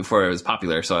knew about it before it was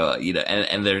popular. So,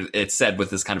 and there, it's said with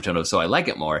this kind of tone of, so I like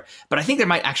it more. But I think there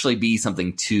might actually be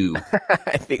something to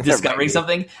I think discovering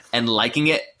something and liking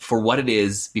it for what it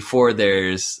is before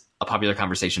there's a popular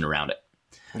conversation around it.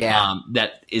 Yeah.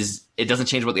 It doesn't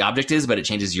change what the object is, but it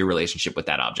changes your relationship with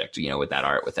that object, with that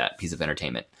art, with that piece of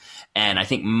entertainment. And I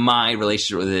think my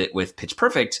relationship with it, with Pitch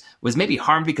Perfect, was maybe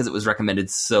harmed because it was recommended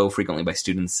so frequently by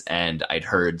students, and I'd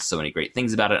heard so many great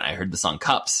things about it. I heard the song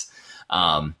Cups,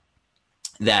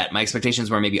 that my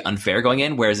expectations were maybe unfair going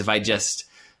in. Whereas if I just,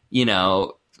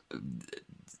 rented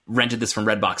this from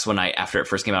Redbox after it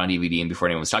first came out on DVD and before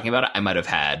anyone was talking about it, I might have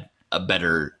had a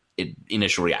better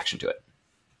initial reaction to it.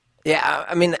 Yeah,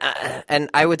 I mean,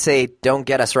 and I would say, don't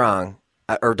get us wrong,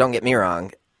 or don't get me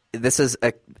wrong. This is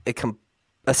a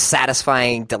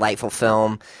satisfying, delightful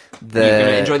film. You're going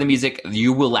to enjoy the music.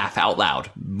 You will laugh out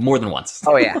loud more than once.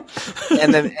 Oh yeah,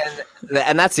 and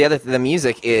that's the other. The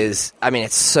music is, I mean,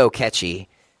 it's so catchy,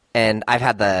 and I've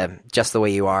had the "Just the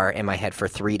Way You Are" in my head for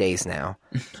 3 days now.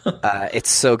 It's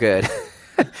so good.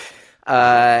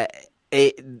 That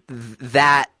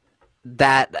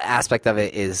aspect of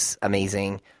it is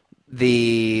amazing.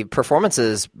 The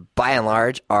performances, by and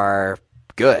large, are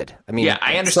good. I mean, yeah,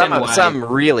 I understand some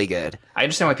really good. I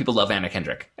understand why people love Anna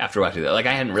Kendrick after watching that. Like,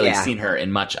 I hadn't really seen her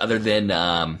in much other than what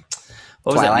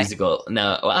was Twilight? that musical?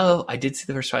 No, I did see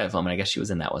the first Twilight film, and I guess she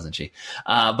was in that, wasn't she?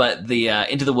 But the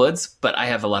Into the Woods. But I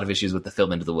have a lot of issues with the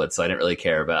film Into the Woods, so I didn't really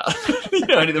care about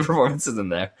any of the performances in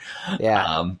there.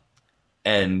 Yeah.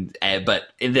 But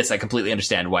in this, I completely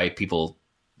understand why people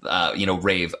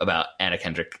rave about Anna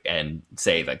Kendrick and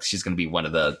say like she's going to be one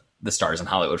of the stars in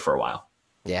Hollywood for a while.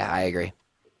 Yeah, I agree.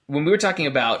 When we were talking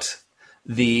about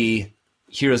the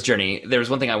hero's journey, there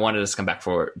was one thing I wanted us to come back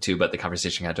to, but the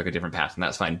conversation kind of took a different path, and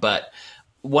that's fine. But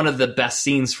one of the best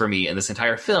scenes for me in this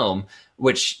entire film,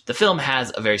 which the film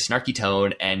has a very snarky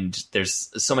tone, and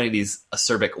there's so many of these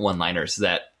acerbic one-liners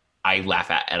that I laugh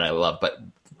at and I love. But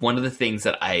one of the things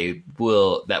that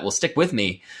will stick with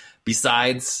me,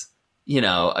 besides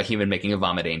a human making a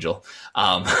vomit angel,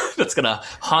 that's going to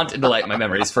haunt and delight my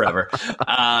memories forever.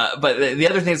 But the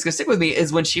other thing that's going to stick with me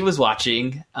is when she was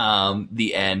watching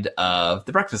the end of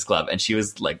The Breakfast Club, and she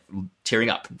was like tearing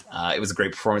up. It was a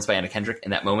great performance by Anna Kendrick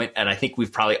in that moment. And I think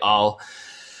we've probably all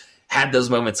had those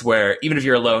moments where even if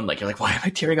you're alone, like you're like, why am I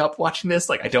tearing up watching this?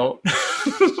 Like I don't,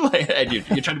 and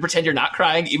you're trying to pretend you're not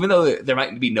crying, even though there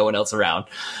might be no one else around.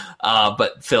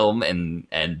 But film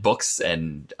and books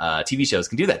and TV shows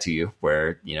can do that to you,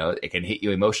 where it can hit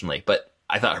you emotionally. But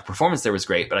I thought her performance there was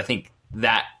great. But I think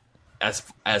that as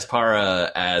far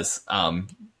as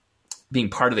being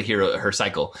part of the hero, her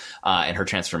cycle and her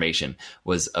transformation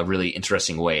was a really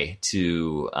interesting way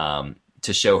to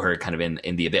show her kind of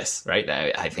in the abyss, right?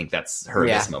 I think that's her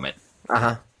abyss moment.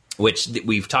 Which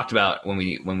we've talked about when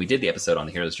we did the episode on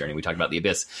the hero's journey. We talked about the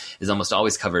abyss is almost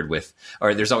always covered with,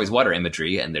 or there's always water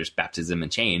imagery, and there's baptism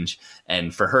and change.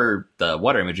 And for her, the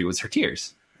water imagery was her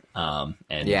tears. And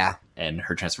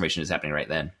her transformation is happening right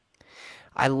then.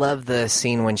 I love the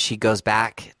scene when she goes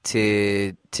back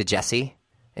to Jesse,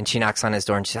 and she knocks on his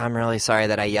door, and she says, "I'm really sorry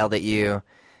that I yelled at you."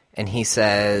 And he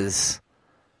says,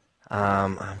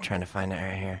 I'm trying to find it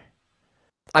right here.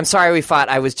 "I'm sorry we fought.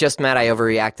 I was just mad. I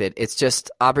overreacted. It's just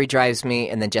Aubrey drives me."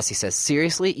 And then Jesse says,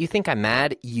 "Seriously? You think I'm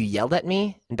mad? You yelled at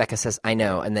me?" And Becca says, "I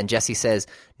know." And then Jesse says,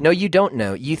 "No, you don't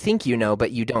know. You think you know,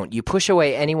 but you don't. You push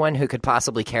away anyone who could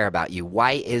possibly care about you.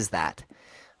 Why is that?"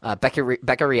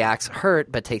 Becca reacts,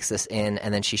 hurt, but takes this in,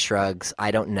 and then she shrugs,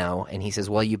 "I don't know." And he says,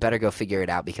 "Well, you better go figure it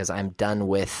out because I'm done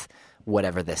with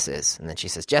whatever this is." And then she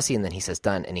says, "Jesse," and then he says,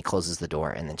 "Done." And he closes the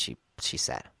door, and then she's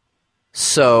sad.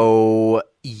 So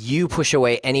you push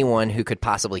away anyone who could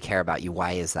possibly care about you.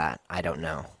 Why is that? I don't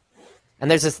know.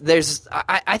 And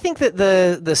I think that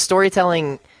the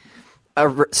storytelling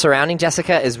surrounding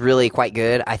Jessica is really quite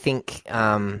good. I think.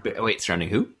 Wait, surrounding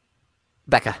who?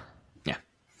 Becca. Yeah.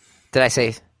 Did I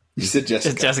say? You said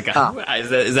Jessica. It's Jessica. Oh.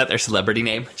 Is that their celebrity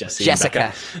name?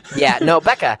 Jessica. Yeah. No,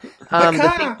 Becca.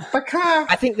 Becca.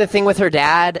 I think the thing with her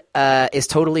dad is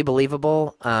totally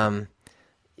believable. I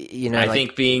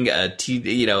think being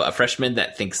a freshman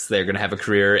that thinks they're going to have a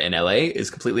career in LA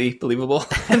is completely believable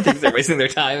and thinks they're wasting their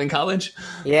time in college.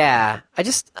 Yeah.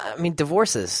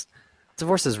 Divorce is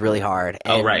really hard.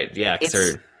 Oh, right. Yeah.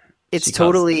 It's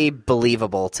totally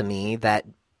believable to me that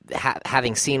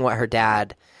having seen what her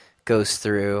dad goes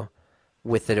through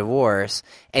with the divorce,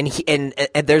 and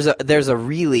there's a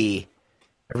really,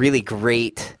 really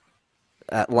great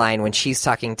line when she's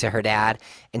talking to her dad,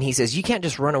 and he says, "You can't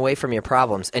just run away from your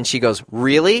problems." And she goes,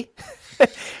 "Really?"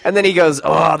 And then he goes,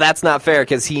 "Oh, that's not fair,"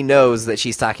 because he knows that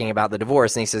she's talking about the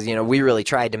divorce, and he says, "We really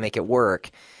tried to make it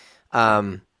work."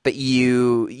 But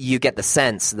you get the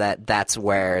sense that that's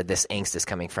where this angst is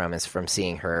coming from, is from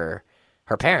seeing her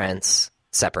parents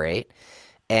separate,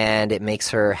 and it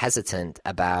makes her hesitant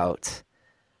about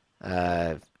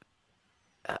her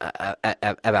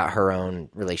own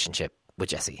relationship with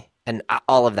Jesse. And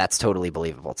all of that's totally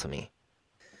believable to me.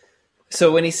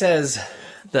 So when he says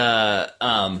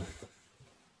you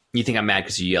think I'm mad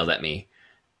because you yelled at me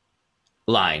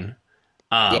line,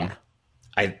 Yeah.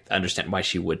 I understand why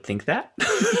she would think that.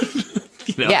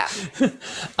 You know? Yeah.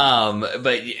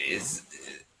 But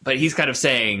he's kind of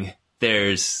saying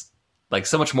there's like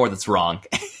so much more that's wrong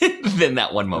than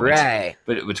that one moment, Right.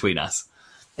 between us.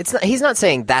 He's not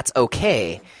saying that's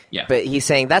okay, Yeah. but he's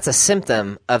saying that's a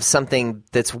symptom of something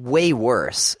that's way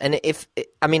worse. And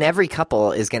every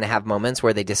couple is going to have moments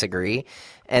where they disagree,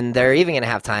 and they're even going to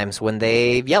have times when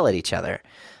they yell at each other.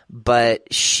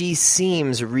 But she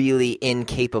seems really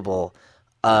incapable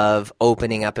of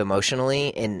opening up emotionally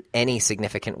in any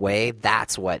significant way.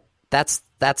 That's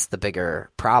the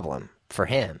bigger problem for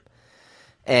him.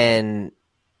 And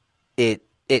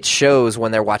it shows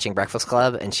when they're watching Breakfast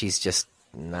Club and she's just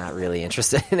not really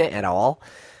interested in it at all.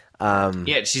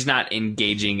 Yeah, she's not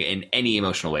engaging in any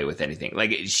emotional way with anything.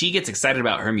 Like, she gets excited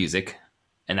about her music,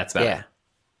 and that's about it.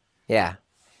 Yeah.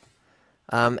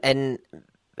 And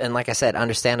like I said,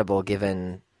 understandable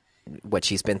given what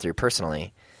she's been through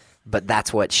personally. But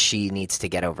that's what she needs to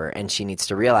get over, and she needs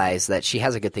to realize that she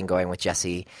has a good thing going with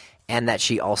Jesse, and that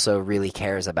she also really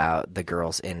cares about the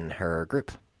girls in her group.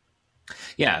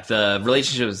 Yeah, the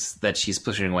relationships that she's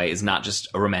pushing away is not just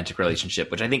a romantic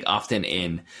relationship, which I think often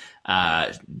in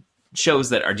shows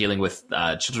that are dealing with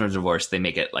children of divorce, they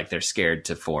make it like they're scared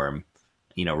to form,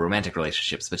 romantic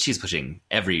relationships. But she's pushing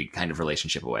every kind of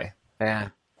relationship away. Yeah,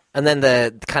 and then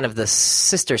the kind of the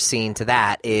sister scene to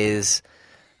that is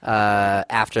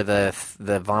after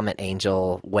the vomit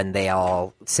angel, when they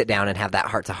all sit down and have that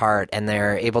heart to heart, and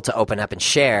they're able to open up and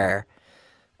share.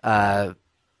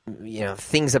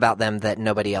 Things about them that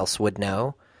nobody else would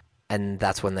know, and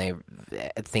that's when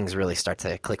things really start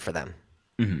to click for them.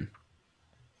 Mm-hmm.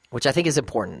 Which I think is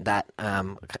important. That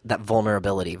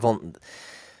vulnerability.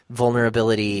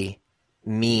 Vulnerability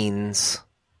means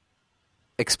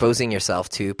exposing yourself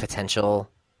to potential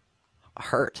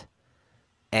hurt,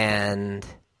 and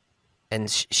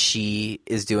she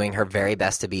is doing her very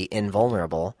best to be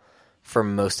invulnerable for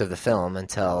most of the film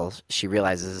until she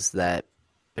realizes that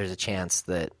there's a chance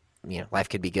that life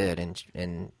could be good,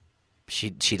 and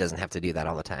she doesn't have to do that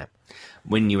all the time.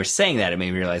 When you were saying that, it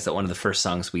made me realize that one of the first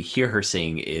songs we hear her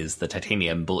sing is the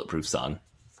Titanium Bulletproof song.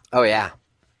 Oh yeah,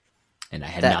 and I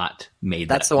had not made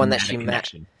that. That's the one that she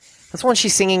connection. That's the one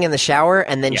she's singing in the shower,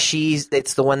 and then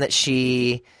it's the one that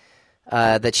she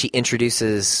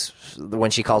introduces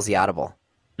when she calls the audible.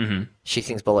 Mm-hmm. She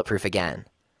sings Bulletproof again.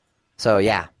 So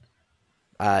yeah,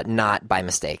 not by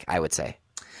mistake, I would say.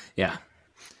 Yeah.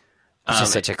 It's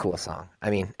just such a cool song. I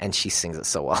mean, and she sings it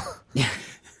so well. Yeah.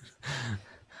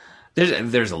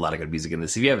 There's a lot of good music in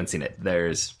this. If you haven't seen it,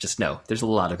 there's a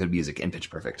lot of good music in Pitch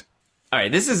Perfect. All right,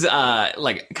 this is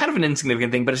like kind of an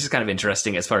insignificant thing, but it's just kind of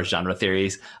interesting as far as genre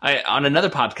theories. On another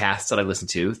podcast that I listen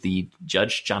to, the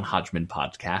Judge John Hodgman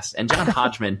podcast, and John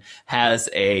Hodgman has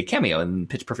a cameo in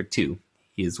Pitch Perfect 2.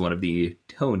 He is one of the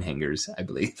tone hangers, I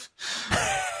believe.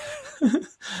 In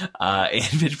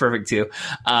Pitch Perfect 2.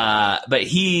 But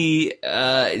he,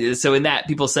 so in that,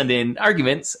 people send in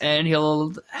arguments, and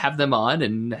he'll have them on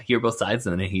and hear both sides,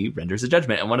 and then he renders a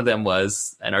judgment. And one of them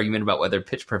was an argument about whether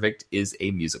Pitch Perfect is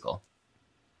a musical.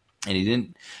 And he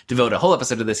didn't devote a whole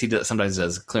episode to this. He sometimes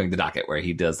does Clearing the Docket, where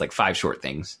he does like 5 short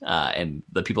things, and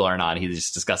the people aren't on. He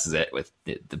just discusses it with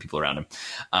the people around him.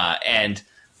 And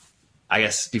I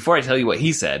guess before I tell you what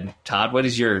he said, Todd, what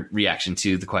is your reaction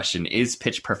to the question, is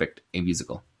Pitch Perfect a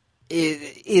musical?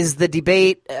 Is the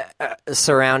debate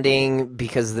surrounding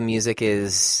because the music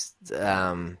is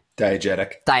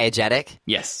diegetic?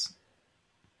 Yes.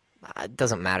 It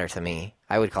doesn't matter to me.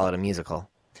 I would call it a musical.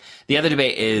 The other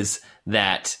debate is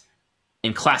that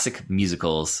in classic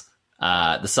musicals,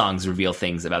 the songs reveal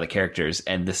things about the characters,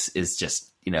 and this is just,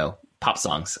 pop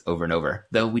songs over and over.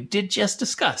 Though we did just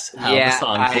discuss how the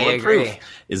song Bulletproof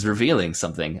is revealing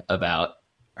something about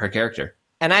her character.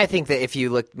 And I think that if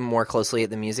you look more closely at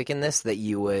the music in this, that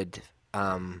you would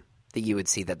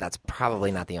see that that's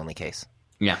probably not the only case.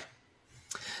 Yeah.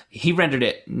 He rendered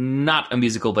it not a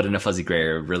musical, but in a fuzzy gray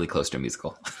or really close to a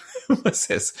musical. What's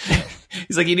this?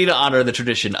 He's like, you need to honor the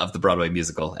tradition of the Broadway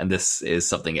musical, and this is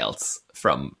something else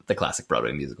from the classic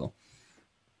Broadway musical.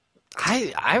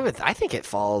 I think it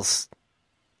falls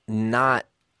not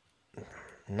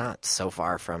so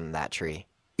far from that tree.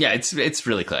 Yeah, it's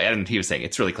really close. He was saying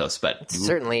it's really close, but It's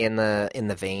certainly in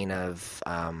the vein of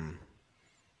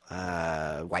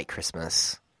White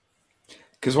Christmas.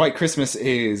 Because White Christmas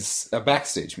is a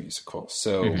backstage musical,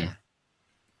 so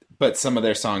but some of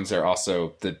their songs are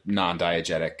also the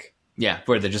non-diegetic. Yeah,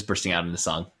 where they're just bursting out into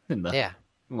song.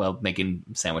 Well, making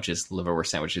sandwiches, liverwurst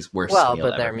sandwiches, worst. Well, meal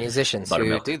but they're ever. musicians who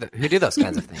Buttermilk. do those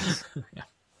kinds of things. Yeah.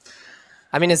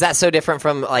 I mean, is that so different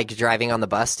from like driving on the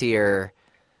bus to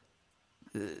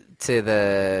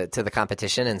the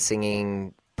competition and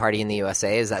singing "Party in the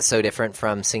USA"? Is that so different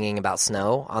from singing about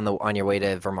snow on your way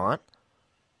to Vermont?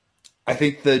 I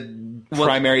think the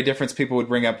primary difference people would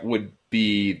bring up would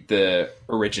be the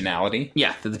originality.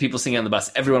 Yeah, the people singing on the bus,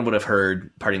 everyone would have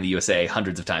heard "Party in the USA"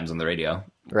 hundreds of times on the radio.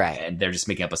 Right. And they're just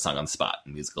making up a song on the spot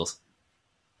in musicals.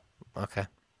 Okay.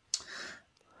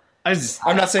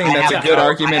 I'm not saying that's a good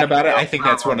argument about it. I think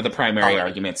that's one of the primary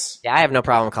arguments. Yeah, I have no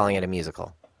problem calling it a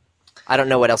musical. I don't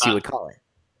know what else you would call it.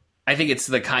 I think it's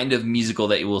the kind of musical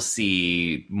that you will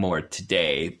see more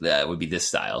today that would be this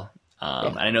style.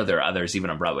 And I know there are others, even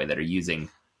on Broadway, that are using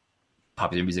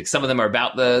popular music. Some of them are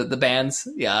about the bands.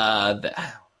 Yeah.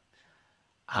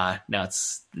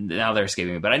 Now they're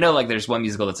escaping me. But I know like there's one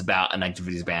musical that's about a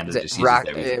 1950s band. Is that it just uses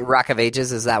their music. Rock of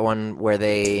Ages? Is that one where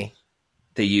they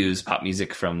use pop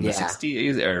music from the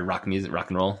 60s or rock music, rock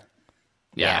and roll?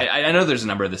 Yeah. I know there's a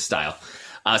number of this style.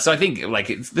 So I think like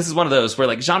this is one of those where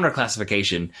like genre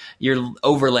classification, you're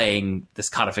overlaying this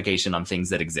codification on things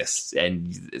that exist,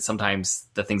 and sometimes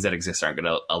the things that exist aren't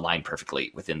going to align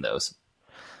perfectly within those,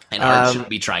 and art shouldn't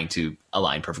be trying to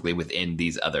align perfectly within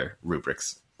these other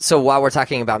rubrics. So while we're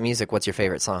talking about music, what's your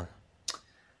favorite song?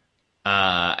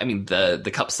 I mean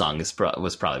the Cup song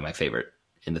was probably my favorite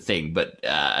in the thing, but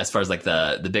as far as like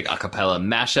the big a cappella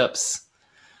mashups.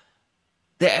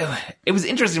 It was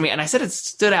interesting to me, and I said it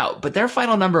stood out, but their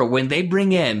final number, when they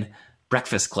bring in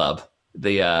Breakfast Club,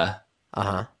 like...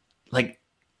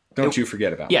 Don't you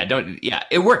forget about it.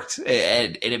 It worked,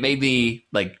 and it made me,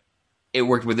 like, it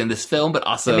worked within this film, but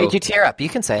also... It made you tear up. You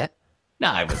can say it. No,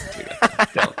 I wasn't tearing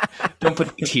up. Don't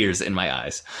put tears in my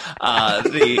eyes. But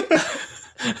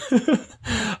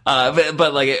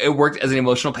like, it worked as an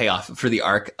emotional payoff for the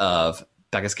arc of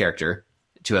Becca's character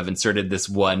to have inserted this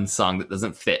one song that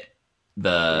doesn't fit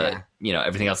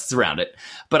everything else that's around it.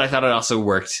 But I thought it also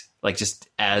worked like just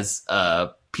as a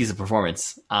piece of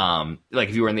performance. Like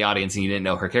if you were in the audience and you didn't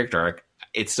know her character arc,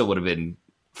 it still would have been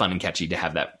fun and catchy to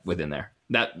have that within there.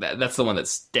 That's the one that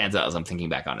stands out as I'm thinking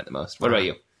back on it the most. What about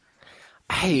you?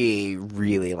 I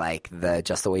really like the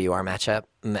Just the Way You Are mashup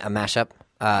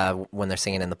when they're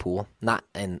singing in the pool.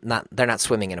 They're not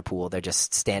swimming in a pool. They're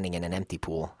just standing in an empty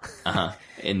pool.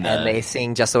 And they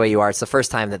sing Just the Way You Are. It's the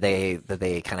first time that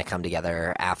they kind of come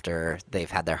together after they've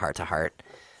had their heart to heart.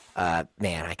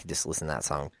 Man, I could just listen to that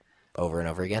song over and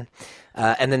over again.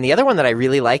 And then the other one that I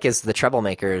really like is the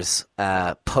Troublemakers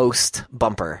post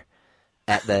bumper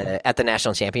at the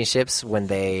national championships when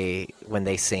they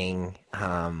sing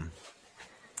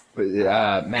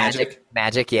Magic.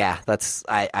 Yeah, that's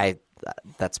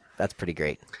pretty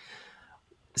great.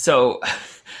 So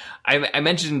I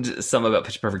mentioned some about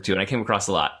Pitch Perfect 2, and I came across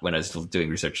a lot when I was doing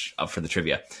research for the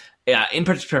trivia. In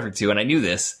Pitch Perfect 2, and I knew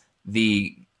this,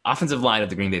 the offensive line of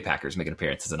the Green Bay Packers make an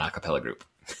appearance as an a cappella group.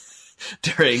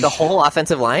 During the whole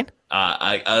offensive line?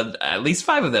 At least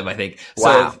 5 of them, I think.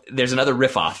 Wow. So there's another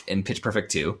riff-off in Pitch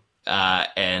Perfect 2,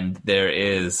 and there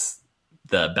is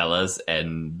the Bellas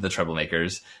and the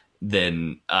Troublemakers.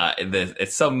 Then my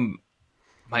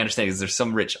understanding is there's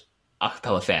some rich a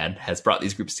cappella fan has brought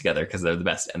these groups together because they're the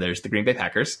best. And there's the Green Bay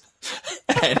Packers,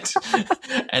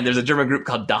 and there's a German group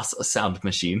called Das Sound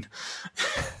Machine.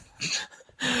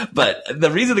 But the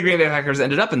reason the Green Bay Packers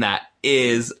ended up in that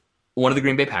is one of the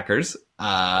Green Bay Packers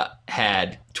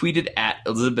had tweeted at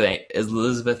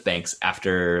Elizabeth Banks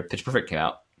after Pitch Perfect came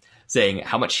out, saying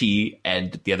how much he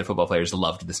and the other football players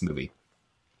loved this movie.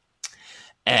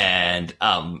 And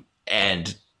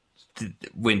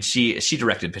when she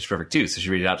directed Pitch Perfect 2, so she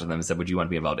reached out to them and said, would you want to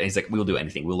be involved? And he's like, we'll do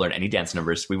anything. We'll learn any dance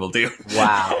numbers. We will do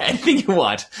anything you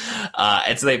want.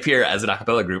 And so they appear as an a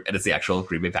cappella group, and it's the actual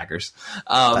Green Bay Packers.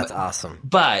 That's awesome.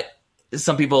 But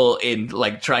some people, in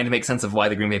like trying to make sense of why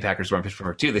the Green Bay Packers were on Pitch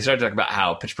Perfect 2, they started talking about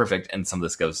how Pitch Perfect, and some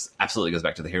of this absolutely goes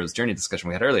back to the hero's journey discussion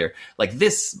we had earlier. Like,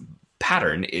 this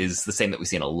pattern is the same that we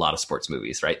see in a lot of sports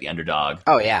movies, right? The underdog.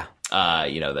 Oh yeah.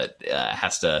 That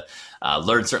has to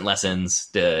learn certain lessons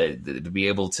to be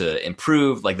able to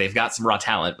improve. Like, they've got some raw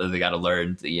talent, but they got to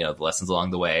learn the lessons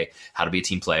along the way, how to be a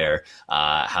team player,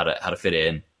 how to fit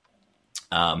in,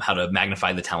 how to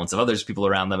magnify the talents of others, people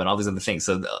around them, and all these other things.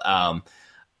 So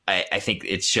I think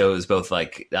it shows both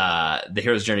like the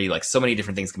hero's journey, like so many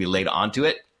different things can be laid onto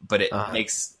it, but it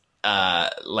makes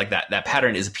like that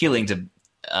pattern is appealing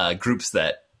to groups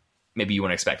that maybe you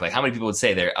wouldn't expect. Like how many people would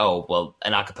say there, oh, well,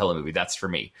 an a cappella movie, that's for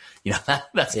me. You know,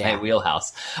 that's my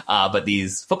wheelhouse. But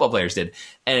these football players did.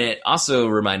 And it also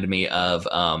reminded me of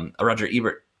a Roger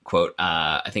Ebert quote.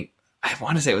 I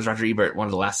want to say it was Roger Ebert. One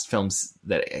of the last films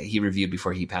that he reviewed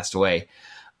before he passed away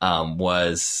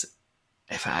was...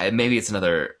 maybe it's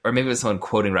another, or maybe it was someone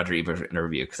quoting Roger Ebert in a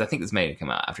review, because I think this may have come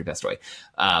out after he passed away.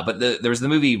 But there was the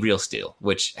movie Real Steel,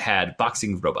 which had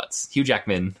boxing robots, Hugh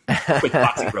Jackman with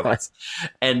boxing robots.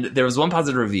 And there was one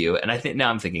positive review, and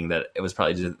I'm thinking that it was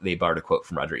probably just, they borrowed a quote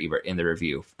from Roger Ebert in the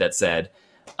review that said,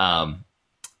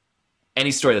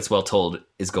 any story that's well told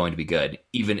is going to be good,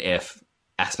 even if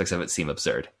aspects of it seem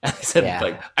absurd. And I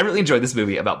said, I really enjoyed this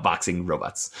movie about boxing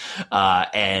robots.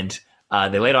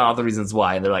 They laid out all the reasons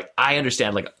why, and they're like, I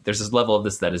understand, like, there's this level of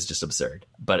this that is just absurd,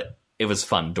 but it was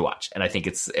fun to watch. And I think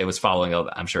it was following,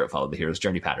 I'm sure it followed the hero's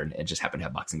journey pattern and just happened to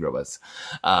have boxing robots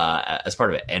as part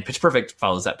of it. And Pitch Perfect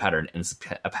follows that pattern, and it's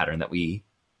a pattern that we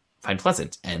find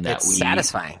pleasant and that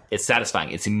satisfying. It's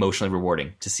satisfying. It's emotionally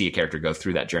rewarding to see a character go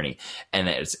through that journey. And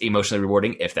it's emotionally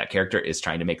rewarding if that character is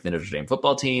trying to make the Notre Dame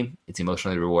football team. It's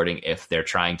emotionally rewarding if they're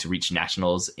trying to reach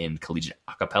nationals in collegiate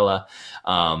a cappella.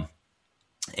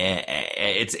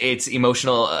 It's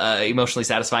emotionally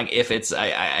satisfying if it's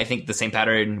I think the same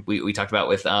pattern we talked about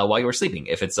with While You Were Sleeping.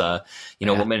 If it's a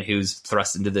woman who's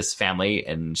thrust into this family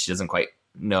and she doesn't quite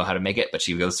know how to make it, but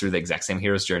she goes through the exact same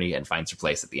hero's journey and finds her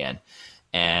place at the end.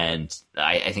 And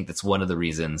I think that's one of the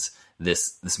reasons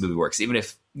this movie works. Even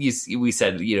if we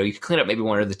said, you could clean up maybe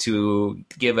one or the two,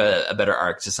 give a better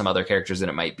arc to some other characters, and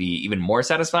it might be even more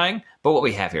satisfying. But what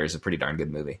we have here is a pretty darn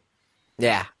good movie.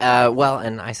 Yeah. Well,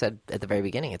 and I said at the very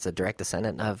beginning, it's a direct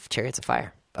descendant of Chariots of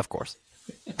Fire, of course.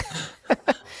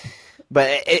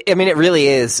 But it really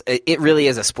is. It really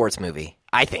is a sports movie,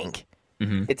 I think.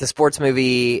 Mm-hmm. It's a sports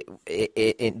movie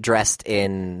it dressed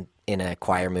in a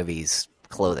choir movie's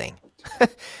clothing.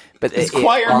 But is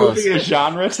choir movie a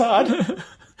genre, Todd?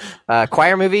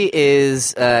 Choir movie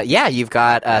is you've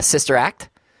got Sister Act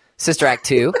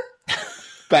 2.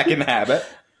 Back in the Habit.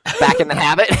 Back in the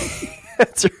Habit.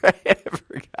 That's right. I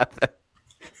forgot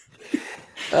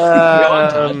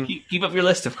that. Keep up your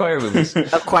list of choir movies.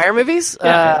 Of choir movies?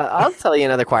 Yeah. I'll tell you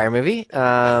another choir movie.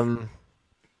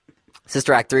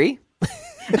 Sister Act 3.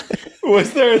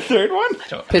 Was there a third one?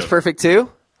 Pitch Perfect 2.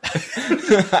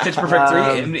 Pitch Perfect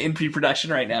 3 in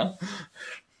pre-production right now.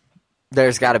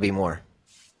 There's got to be more.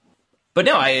 But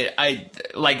no, I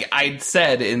like I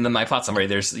said in my plot summary,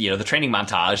 there's the training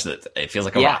montage that it feels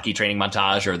like a Rocky training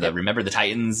montage, or the Remember the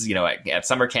Titans, at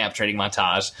summer camp training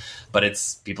montage, but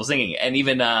it's people singing. And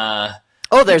even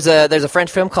there's a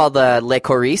French film called Les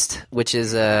Choristes, which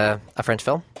is a French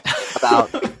film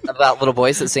about little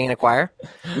boys that sing in a choir.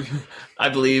 I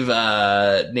believe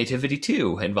Nativity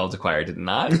 2 involved a choir, did it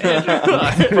not?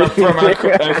 from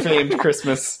our famed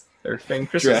Christmas. Their famed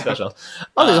Christmas special.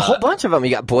 There's a whole bunch of them. You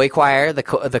got Boy Choir, the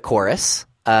chorus,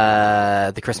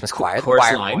 the Christmas choir, chorus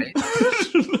choir line.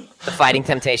 The Fighting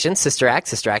Temptations, Sister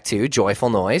Act 2, Joyful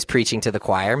Noise, Preaching to the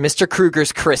Choir, Mr.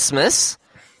 Kruger's Christmas.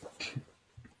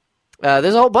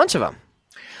 There's a whole bunch of them.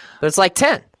 There's like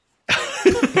 10.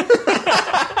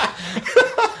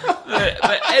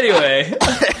 But anyway...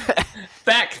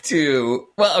 Back to,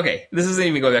 this isn't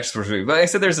even going back to sports movie, but I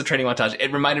said there's a training montage.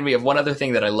 It reminded me of one other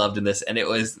thing that I loved in this, and it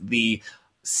was the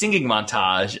singing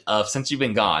montage of Since You've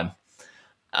Been Gone.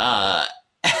 At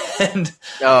tryouts?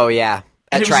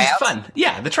 Was just fun.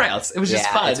 Yeah, the tryouts. It was just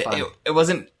fun. It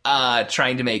wasn't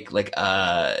trying to make like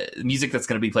music that's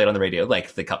going to be played on the radio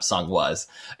like the Cup song was.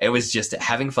 It was just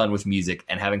having fun with music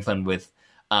and having fun with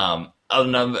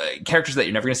characters that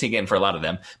you're never going to see again for a lot of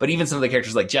them. But even some of the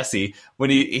characters like Jesse, when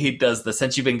he does the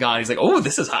Since You've Been Gone, he's like, oh,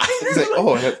 this is high. He's like,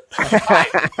 that's high.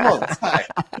 Oh, that's high.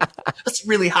 That's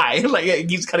really high. Like, it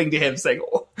keeps cutting to him saying,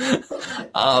 oh.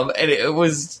 And it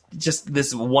was just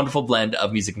this wonderful blend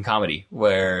of music and comedy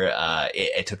where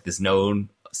it took this known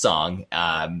song,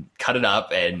 cut it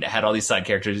up, and had all these side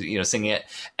characters, singing it.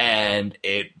 And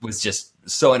it was just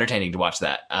so entertaining to watch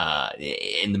that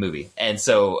in the movie. And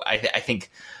so I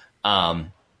think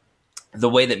the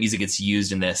way that music gets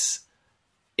used in this,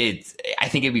 I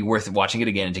think it'd be worth watching it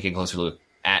again and taking a closer look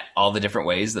at all the different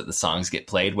ways that the songs get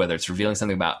played, whether it's revealing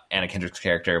something about Anna Kendrick's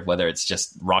character, whether it's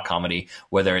just raw comedy,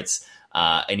 whether it's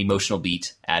an emotional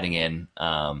beat adding in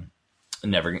all of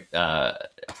a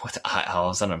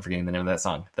sudden I'm forgetting the name of that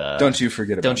song. Don't You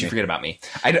Forget About Me.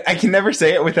 I can never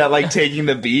say it without like taking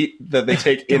the beat that they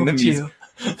take in the music.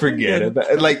 Forget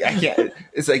about like I can't.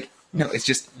 It's like no, it's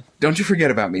just Don't You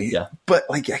Forget About Me. Yeah, but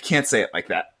like I can't say it like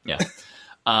that. Yeah.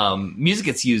 Music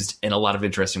gets used in a lot of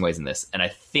interesting ways in this, and I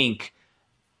think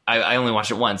I only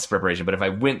watched it once for preparation, but if I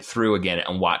went through again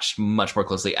and watched much more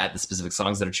closely at the specific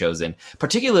songs that are chosen,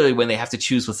 particularly when they have to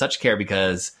choose with such care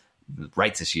because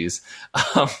rights issues.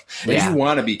 You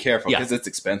want to be careful because it's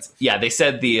expensive. Yeah, they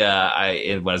said when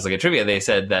I was looking at trivia, they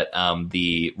said that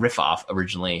the riff off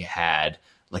originally had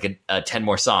like a 10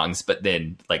 more songs, but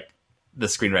then like the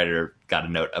screenwriter got a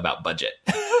note about budget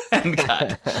and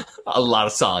got a lot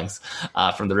of songs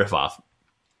from the riff off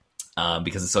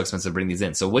because it's so expensive to bring these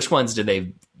in. So which ones did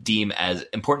they deem as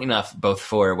important enough, both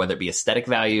for whether it be aesthetic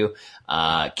value,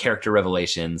 character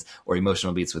revelations, or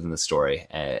emotional beats within the story,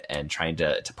 and trying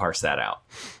to parse that out?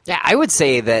 Yeah, I would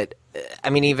say that, I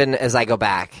mean, even as I go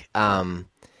back,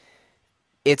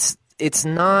 it's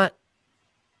not,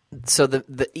 so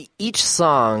each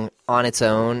song on its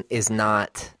own is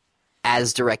not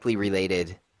as directly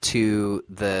related to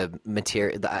the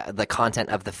material, the content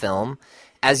of the film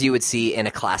as you would see in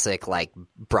a classic like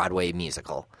Broadway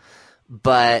musical.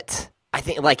 But I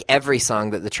think like every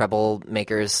song that the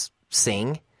Troublemakers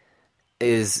sing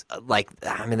is like,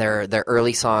 I mean, their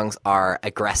early songs are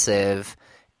aggressive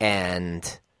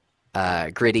and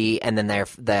gritty, and then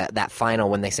that final,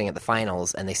 when they sing at the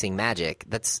finals and they sing Magic,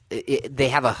 they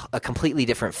have a completely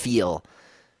different feel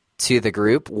to the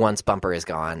group once Bumper is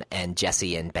gone and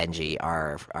Jesse and Benji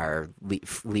are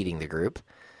leading the group.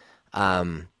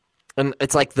 And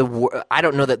it's like I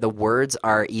don't know that the words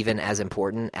are even as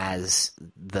important as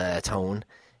the tone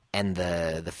and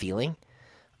the feeling.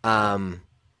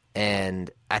 And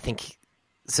I think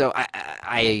so.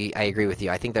 I agree with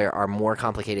you. I think there are more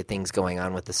complicated things going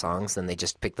on with the songs than they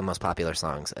just pick the most popular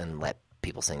songs and let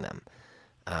people sing them.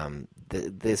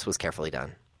 This was carefully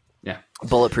done. Yeah,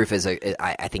 Bulletproof is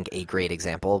I think a great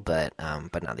example, but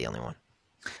not the only one.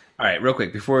 All right, real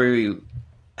quick before we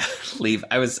leave,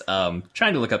 I was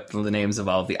trying to look up the names of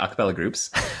all of the a cappella groups,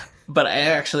 but I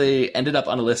actually ended up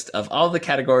on a list of all the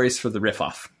categories for the riff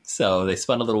off. So they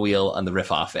spun a little wheel on the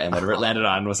riff off, and whatever it landed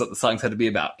on was what the songs had to be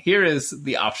about. Here is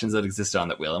the options that existed on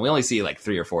that wheel, and we only see like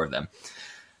 3 or 4 of them.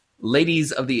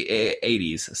 Ladies of the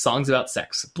 80s, songs about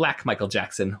sex, Black Michael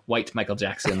Jackson, White Michael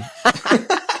Jackson,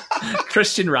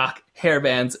 Christian rock, hair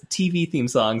bands, TV theme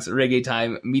songs, reggae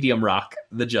time, medium rock,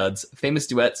 the Judds, famous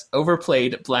duets,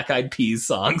 overplayed Black Eyed Peas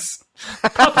songs.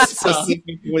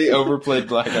 Specifically overplayed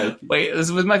Black Eyed Peas. Wait,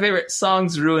 this was my favorite.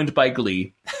 Songs ruined by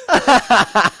Glee.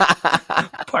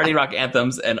 Party rock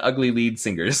anthems and ugly lead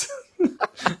singers.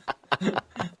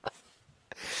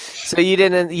 So you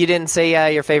didn't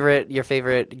say your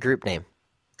favorite group name.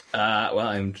 Well,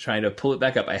 I'm trying to pull it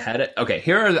back up. I had it. Okay,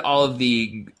 here are all of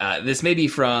the... this may be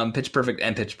from Pitch Perfect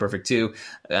and Pitch Perfect 2.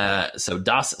 So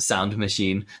Das Sound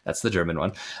Machine, that's the German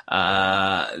one.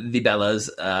 The Bellas,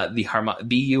 the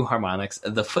BU Harmonics,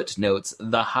 the Footnotes,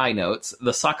 the High Notes,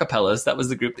 the Sockapellas, that was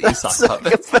the group that you saw.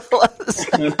 The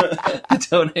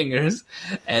Tone Hangers,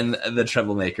 and the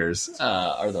Troublemakers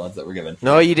are the ones that were given.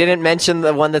 No, you didn't mention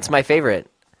the one that's my favorite.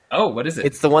 Oh, what is it?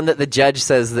 It's the one that the judge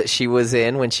says that she was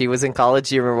in when she was in college.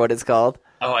 Do you remember what it's called?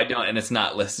 Oh, I don't, and it's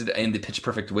not listed in the Pitch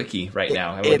Perfect wiki right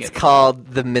now. It's called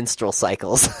The Minstrel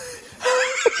Cycles. All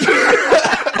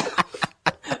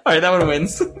right, that one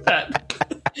wins.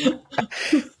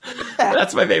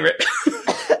 That's my favorite.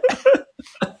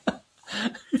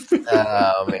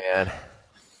 Oh, man.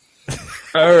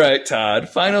 All right, Todd.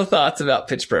 Final thoughts about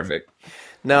Pitch Perfect.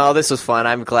 No, this was fun.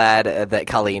 I'm glad that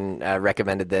Colleen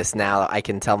recommended this. Now I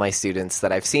can tell my students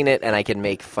that I've seen it, and I can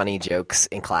make funny jokes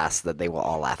in class that they will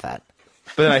all laugh at.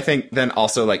 But then I think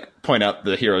also like point out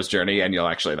the hero's journey, and you'll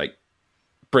actually like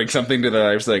bring something to the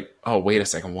lives. Like, oh, wait a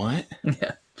second, what?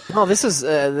 Yeah. No, this was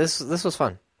this was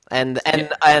fun, and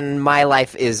my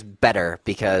life is better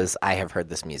because I have heard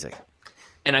this music,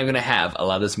 and I'm going to have a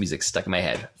lot of this music stuck in my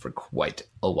head for quite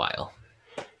a while.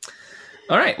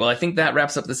 All right, well, I think that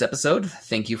wraps up this episode.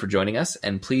 Thank you for joining us,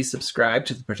 and please subscribe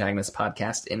to the Protagonist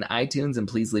Podcast in iTunes, and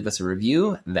please leave us a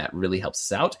review. That really helps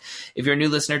us out. If you're a new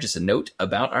listener, just a note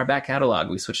about our back catalog.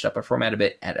 We switched up our format a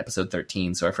bit at episode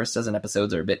 13, so our first dozen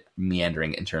episodes are a bit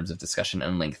meandering in terms of discussion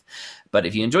and length. But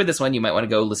if you enjoyed this one, you might want to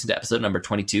go listen to episode number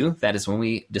 22. That is when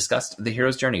we discussed the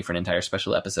hero's journey for an entire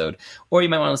special episode. Or you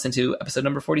might want to listen to episode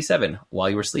number 47, While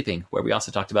You Were Sleeping, where we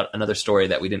also talked about another story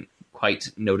that we didn't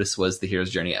quite notice was the hero's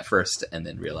journey at first, and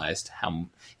then realized how,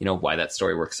 why that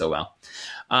story works so well.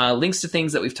 Links to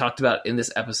things that we've talked about in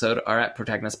this episode are at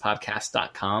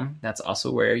protagonistpodcast.com. That's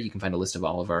also where you can find a list of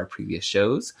all of our previous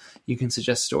shows. You can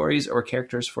suggest stories or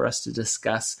characters for us to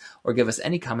discuss, or give us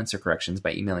any comments or corrections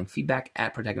by emailing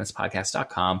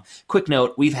feedback@protagonistpodcast.com. Quick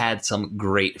note, we've had some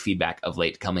great feedback of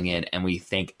late coming in, and we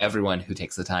thank everyone who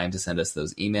takes the time to send us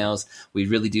those emails. We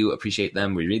really do appreciate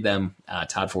them. We read them.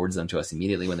 Todd forwards them to us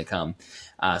immediately when they come.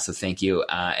 So thank you.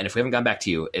 And if we haven't gone back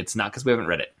to you, it's not because we haven't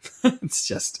read it. It's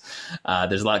just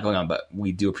there's a lot going on, but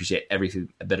we do appreciate every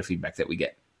bit of feedback that we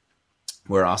get.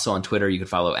 We're also on Twitter. You can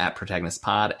follow at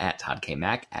ProtagonistPod, at Todd K.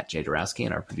 Mack, at Jay Dorowski,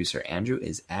 and our producer Andrew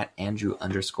is at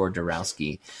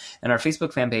Andrew_Dorowski. And our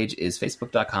Facebook fan page is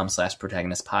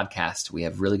facebook.com/protagonistpodcast. We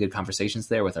have really good conversations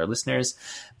there with our listeners.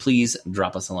 Please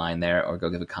drop us a line there or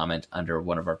go give a comment under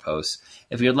one of our posts.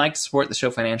 If you would like to support the show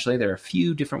financially, there are a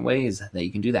few different ways that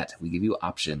you can do that. We give you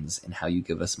options in how you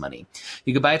give us money.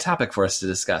 You could buy a topic for us to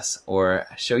discuss, or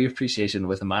show your appreciation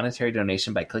with a monetary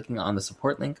donation by clicking on the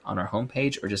support link on our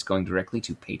homepage, or just going directly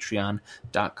to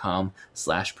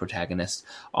patreon.com/protagonist.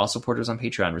 All supporters on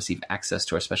Patreon receive access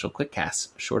to our special quick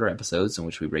casts, shorter episodes in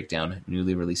which we break down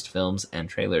newly released films and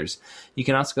trailers. You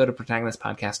can also go to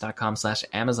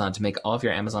protagonistpodcast.com/Amazon to make all of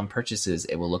your Amazon purchases.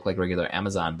 It will look like regular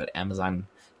Amazon, but Amazon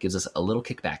gives us a little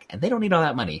kickback, and they don't need all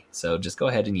that money. So just go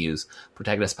ahead and use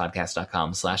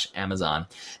protagonistpodcast.com/Amazon.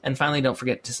 And finally, don't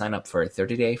forget to sign up for a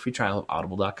 30-day free trial of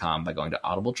audible.com by going to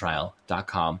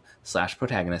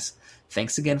audibletrial.com/protagonist.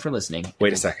 Thanks again for listening.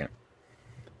 Wait a second.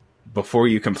 Before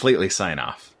you completely sign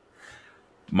off,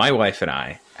 my wife and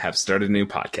I have started a new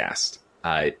podcast.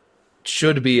 It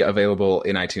should be available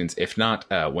in iTunes. If not,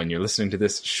 when you're listening to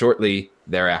this, shortly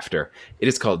thereafter. It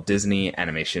is called Disney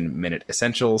Animation Minute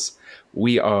Essentials.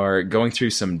 We are going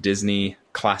through some Disney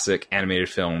classic animated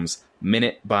films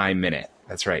minute by minute.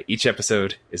 That's right. Each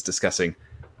episode is discussing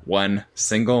one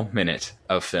single minute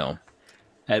of film.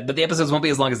 But the episodes won't be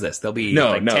as long as this. They'll be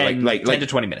 10 to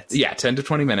 20 minutes. Yeah, 10 to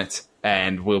 20 minutes.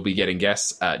 And we'll be getting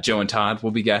guests. Joe and Todd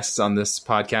will be guests on this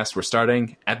podcast. We're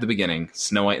starting at the beginning.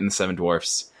 Snow White and the Seven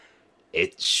Dwarfs.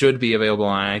 It should be available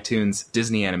on iTunes.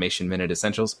 Disney Animation Minute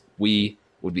Essentials. We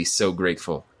would be so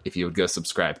grateful if you would go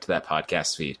subscribe to that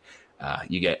podcast feed.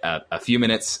 You get a few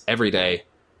minutes every day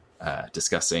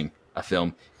discussing a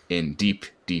film in deep,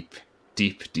 deep,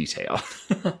 deep detail.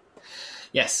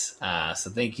 Yes. So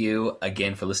thank you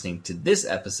again for listening to this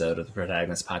episode of the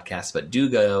Protagonist Podcast, but do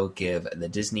go give the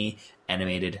Disney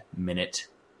Animated Minute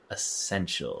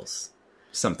Essentials.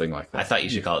 Something like that. I thought you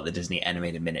should call it the Disney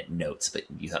Animated Minute Notes, but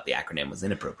you thought the acronym was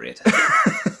inappropriate.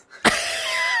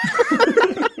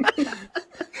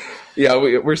 Yeah,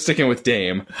 we're sticking with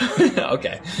Dame.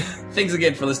 Okay. Thanks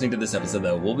again for listening to this episode,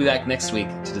 though. We'll be back next week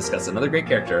to discuss another great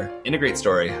character in a great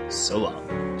story. So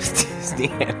long. Disney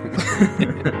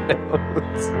Animated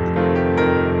Notes.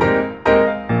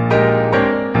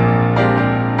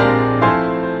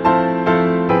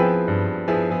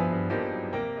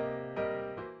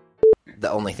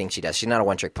 The only thing she does. She's not a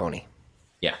one-trick pony.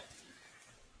 Yeah.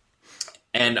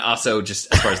 And also, just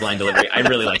as far as line delivery, I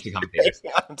really like the commentators.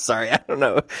 I'm sorry. I don't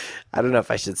know if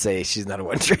I should say she's not a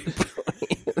one-trick pony.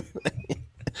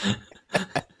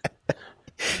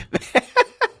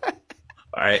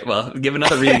 All right. Well, give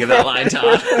another reading of that line,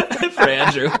 Todd, for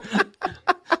Andrew.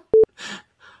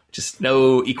 Just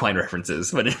no equine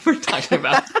references when we're talking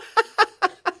about.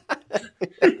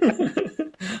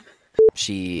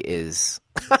 She is.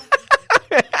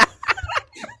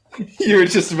 You were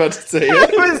just about to say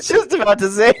it. I was just about to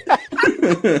say it.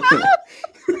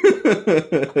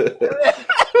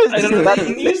 I don't know. You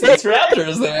can use these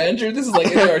raptors, though, Andrew. This is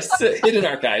like in our hidden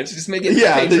archives. Just make it.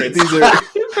 Yeah, these are.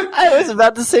 I was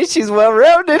about to say she's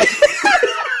well-rounded.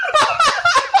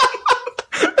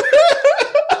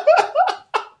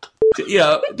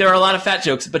 There are a lot of fat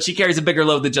jokes, but she carries a bigger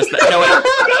load than just that.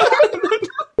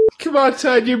 Come on,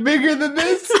 Todd, you're bigger than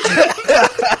this.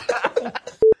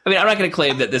 I mean, I'm not going to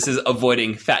claim that this is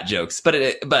avoiding fat jokes, but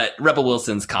Rebel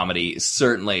Wilson's comedy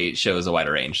certainly shows a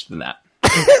wider range than that.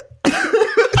 That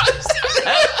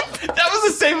was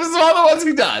the same as all the ones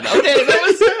we've done. Okay,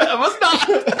 that was not.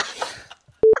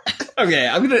 Okay,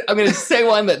 I'm gonna say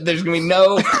one that there's gonna be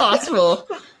no possible.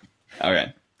 All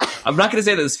right. I'm not going to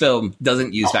say that this film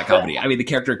doesn't use fat comedy. I mean, the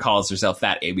character calls herself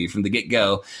Fat Amy from the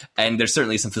get-go, and there's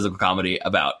certainly some physical comedy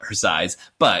about her size,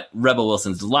 but Rebel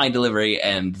Wilson's line delivery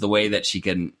and the way that she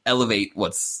can elevate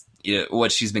what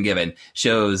she's been given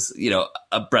shows,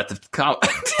 a breadth of comedy.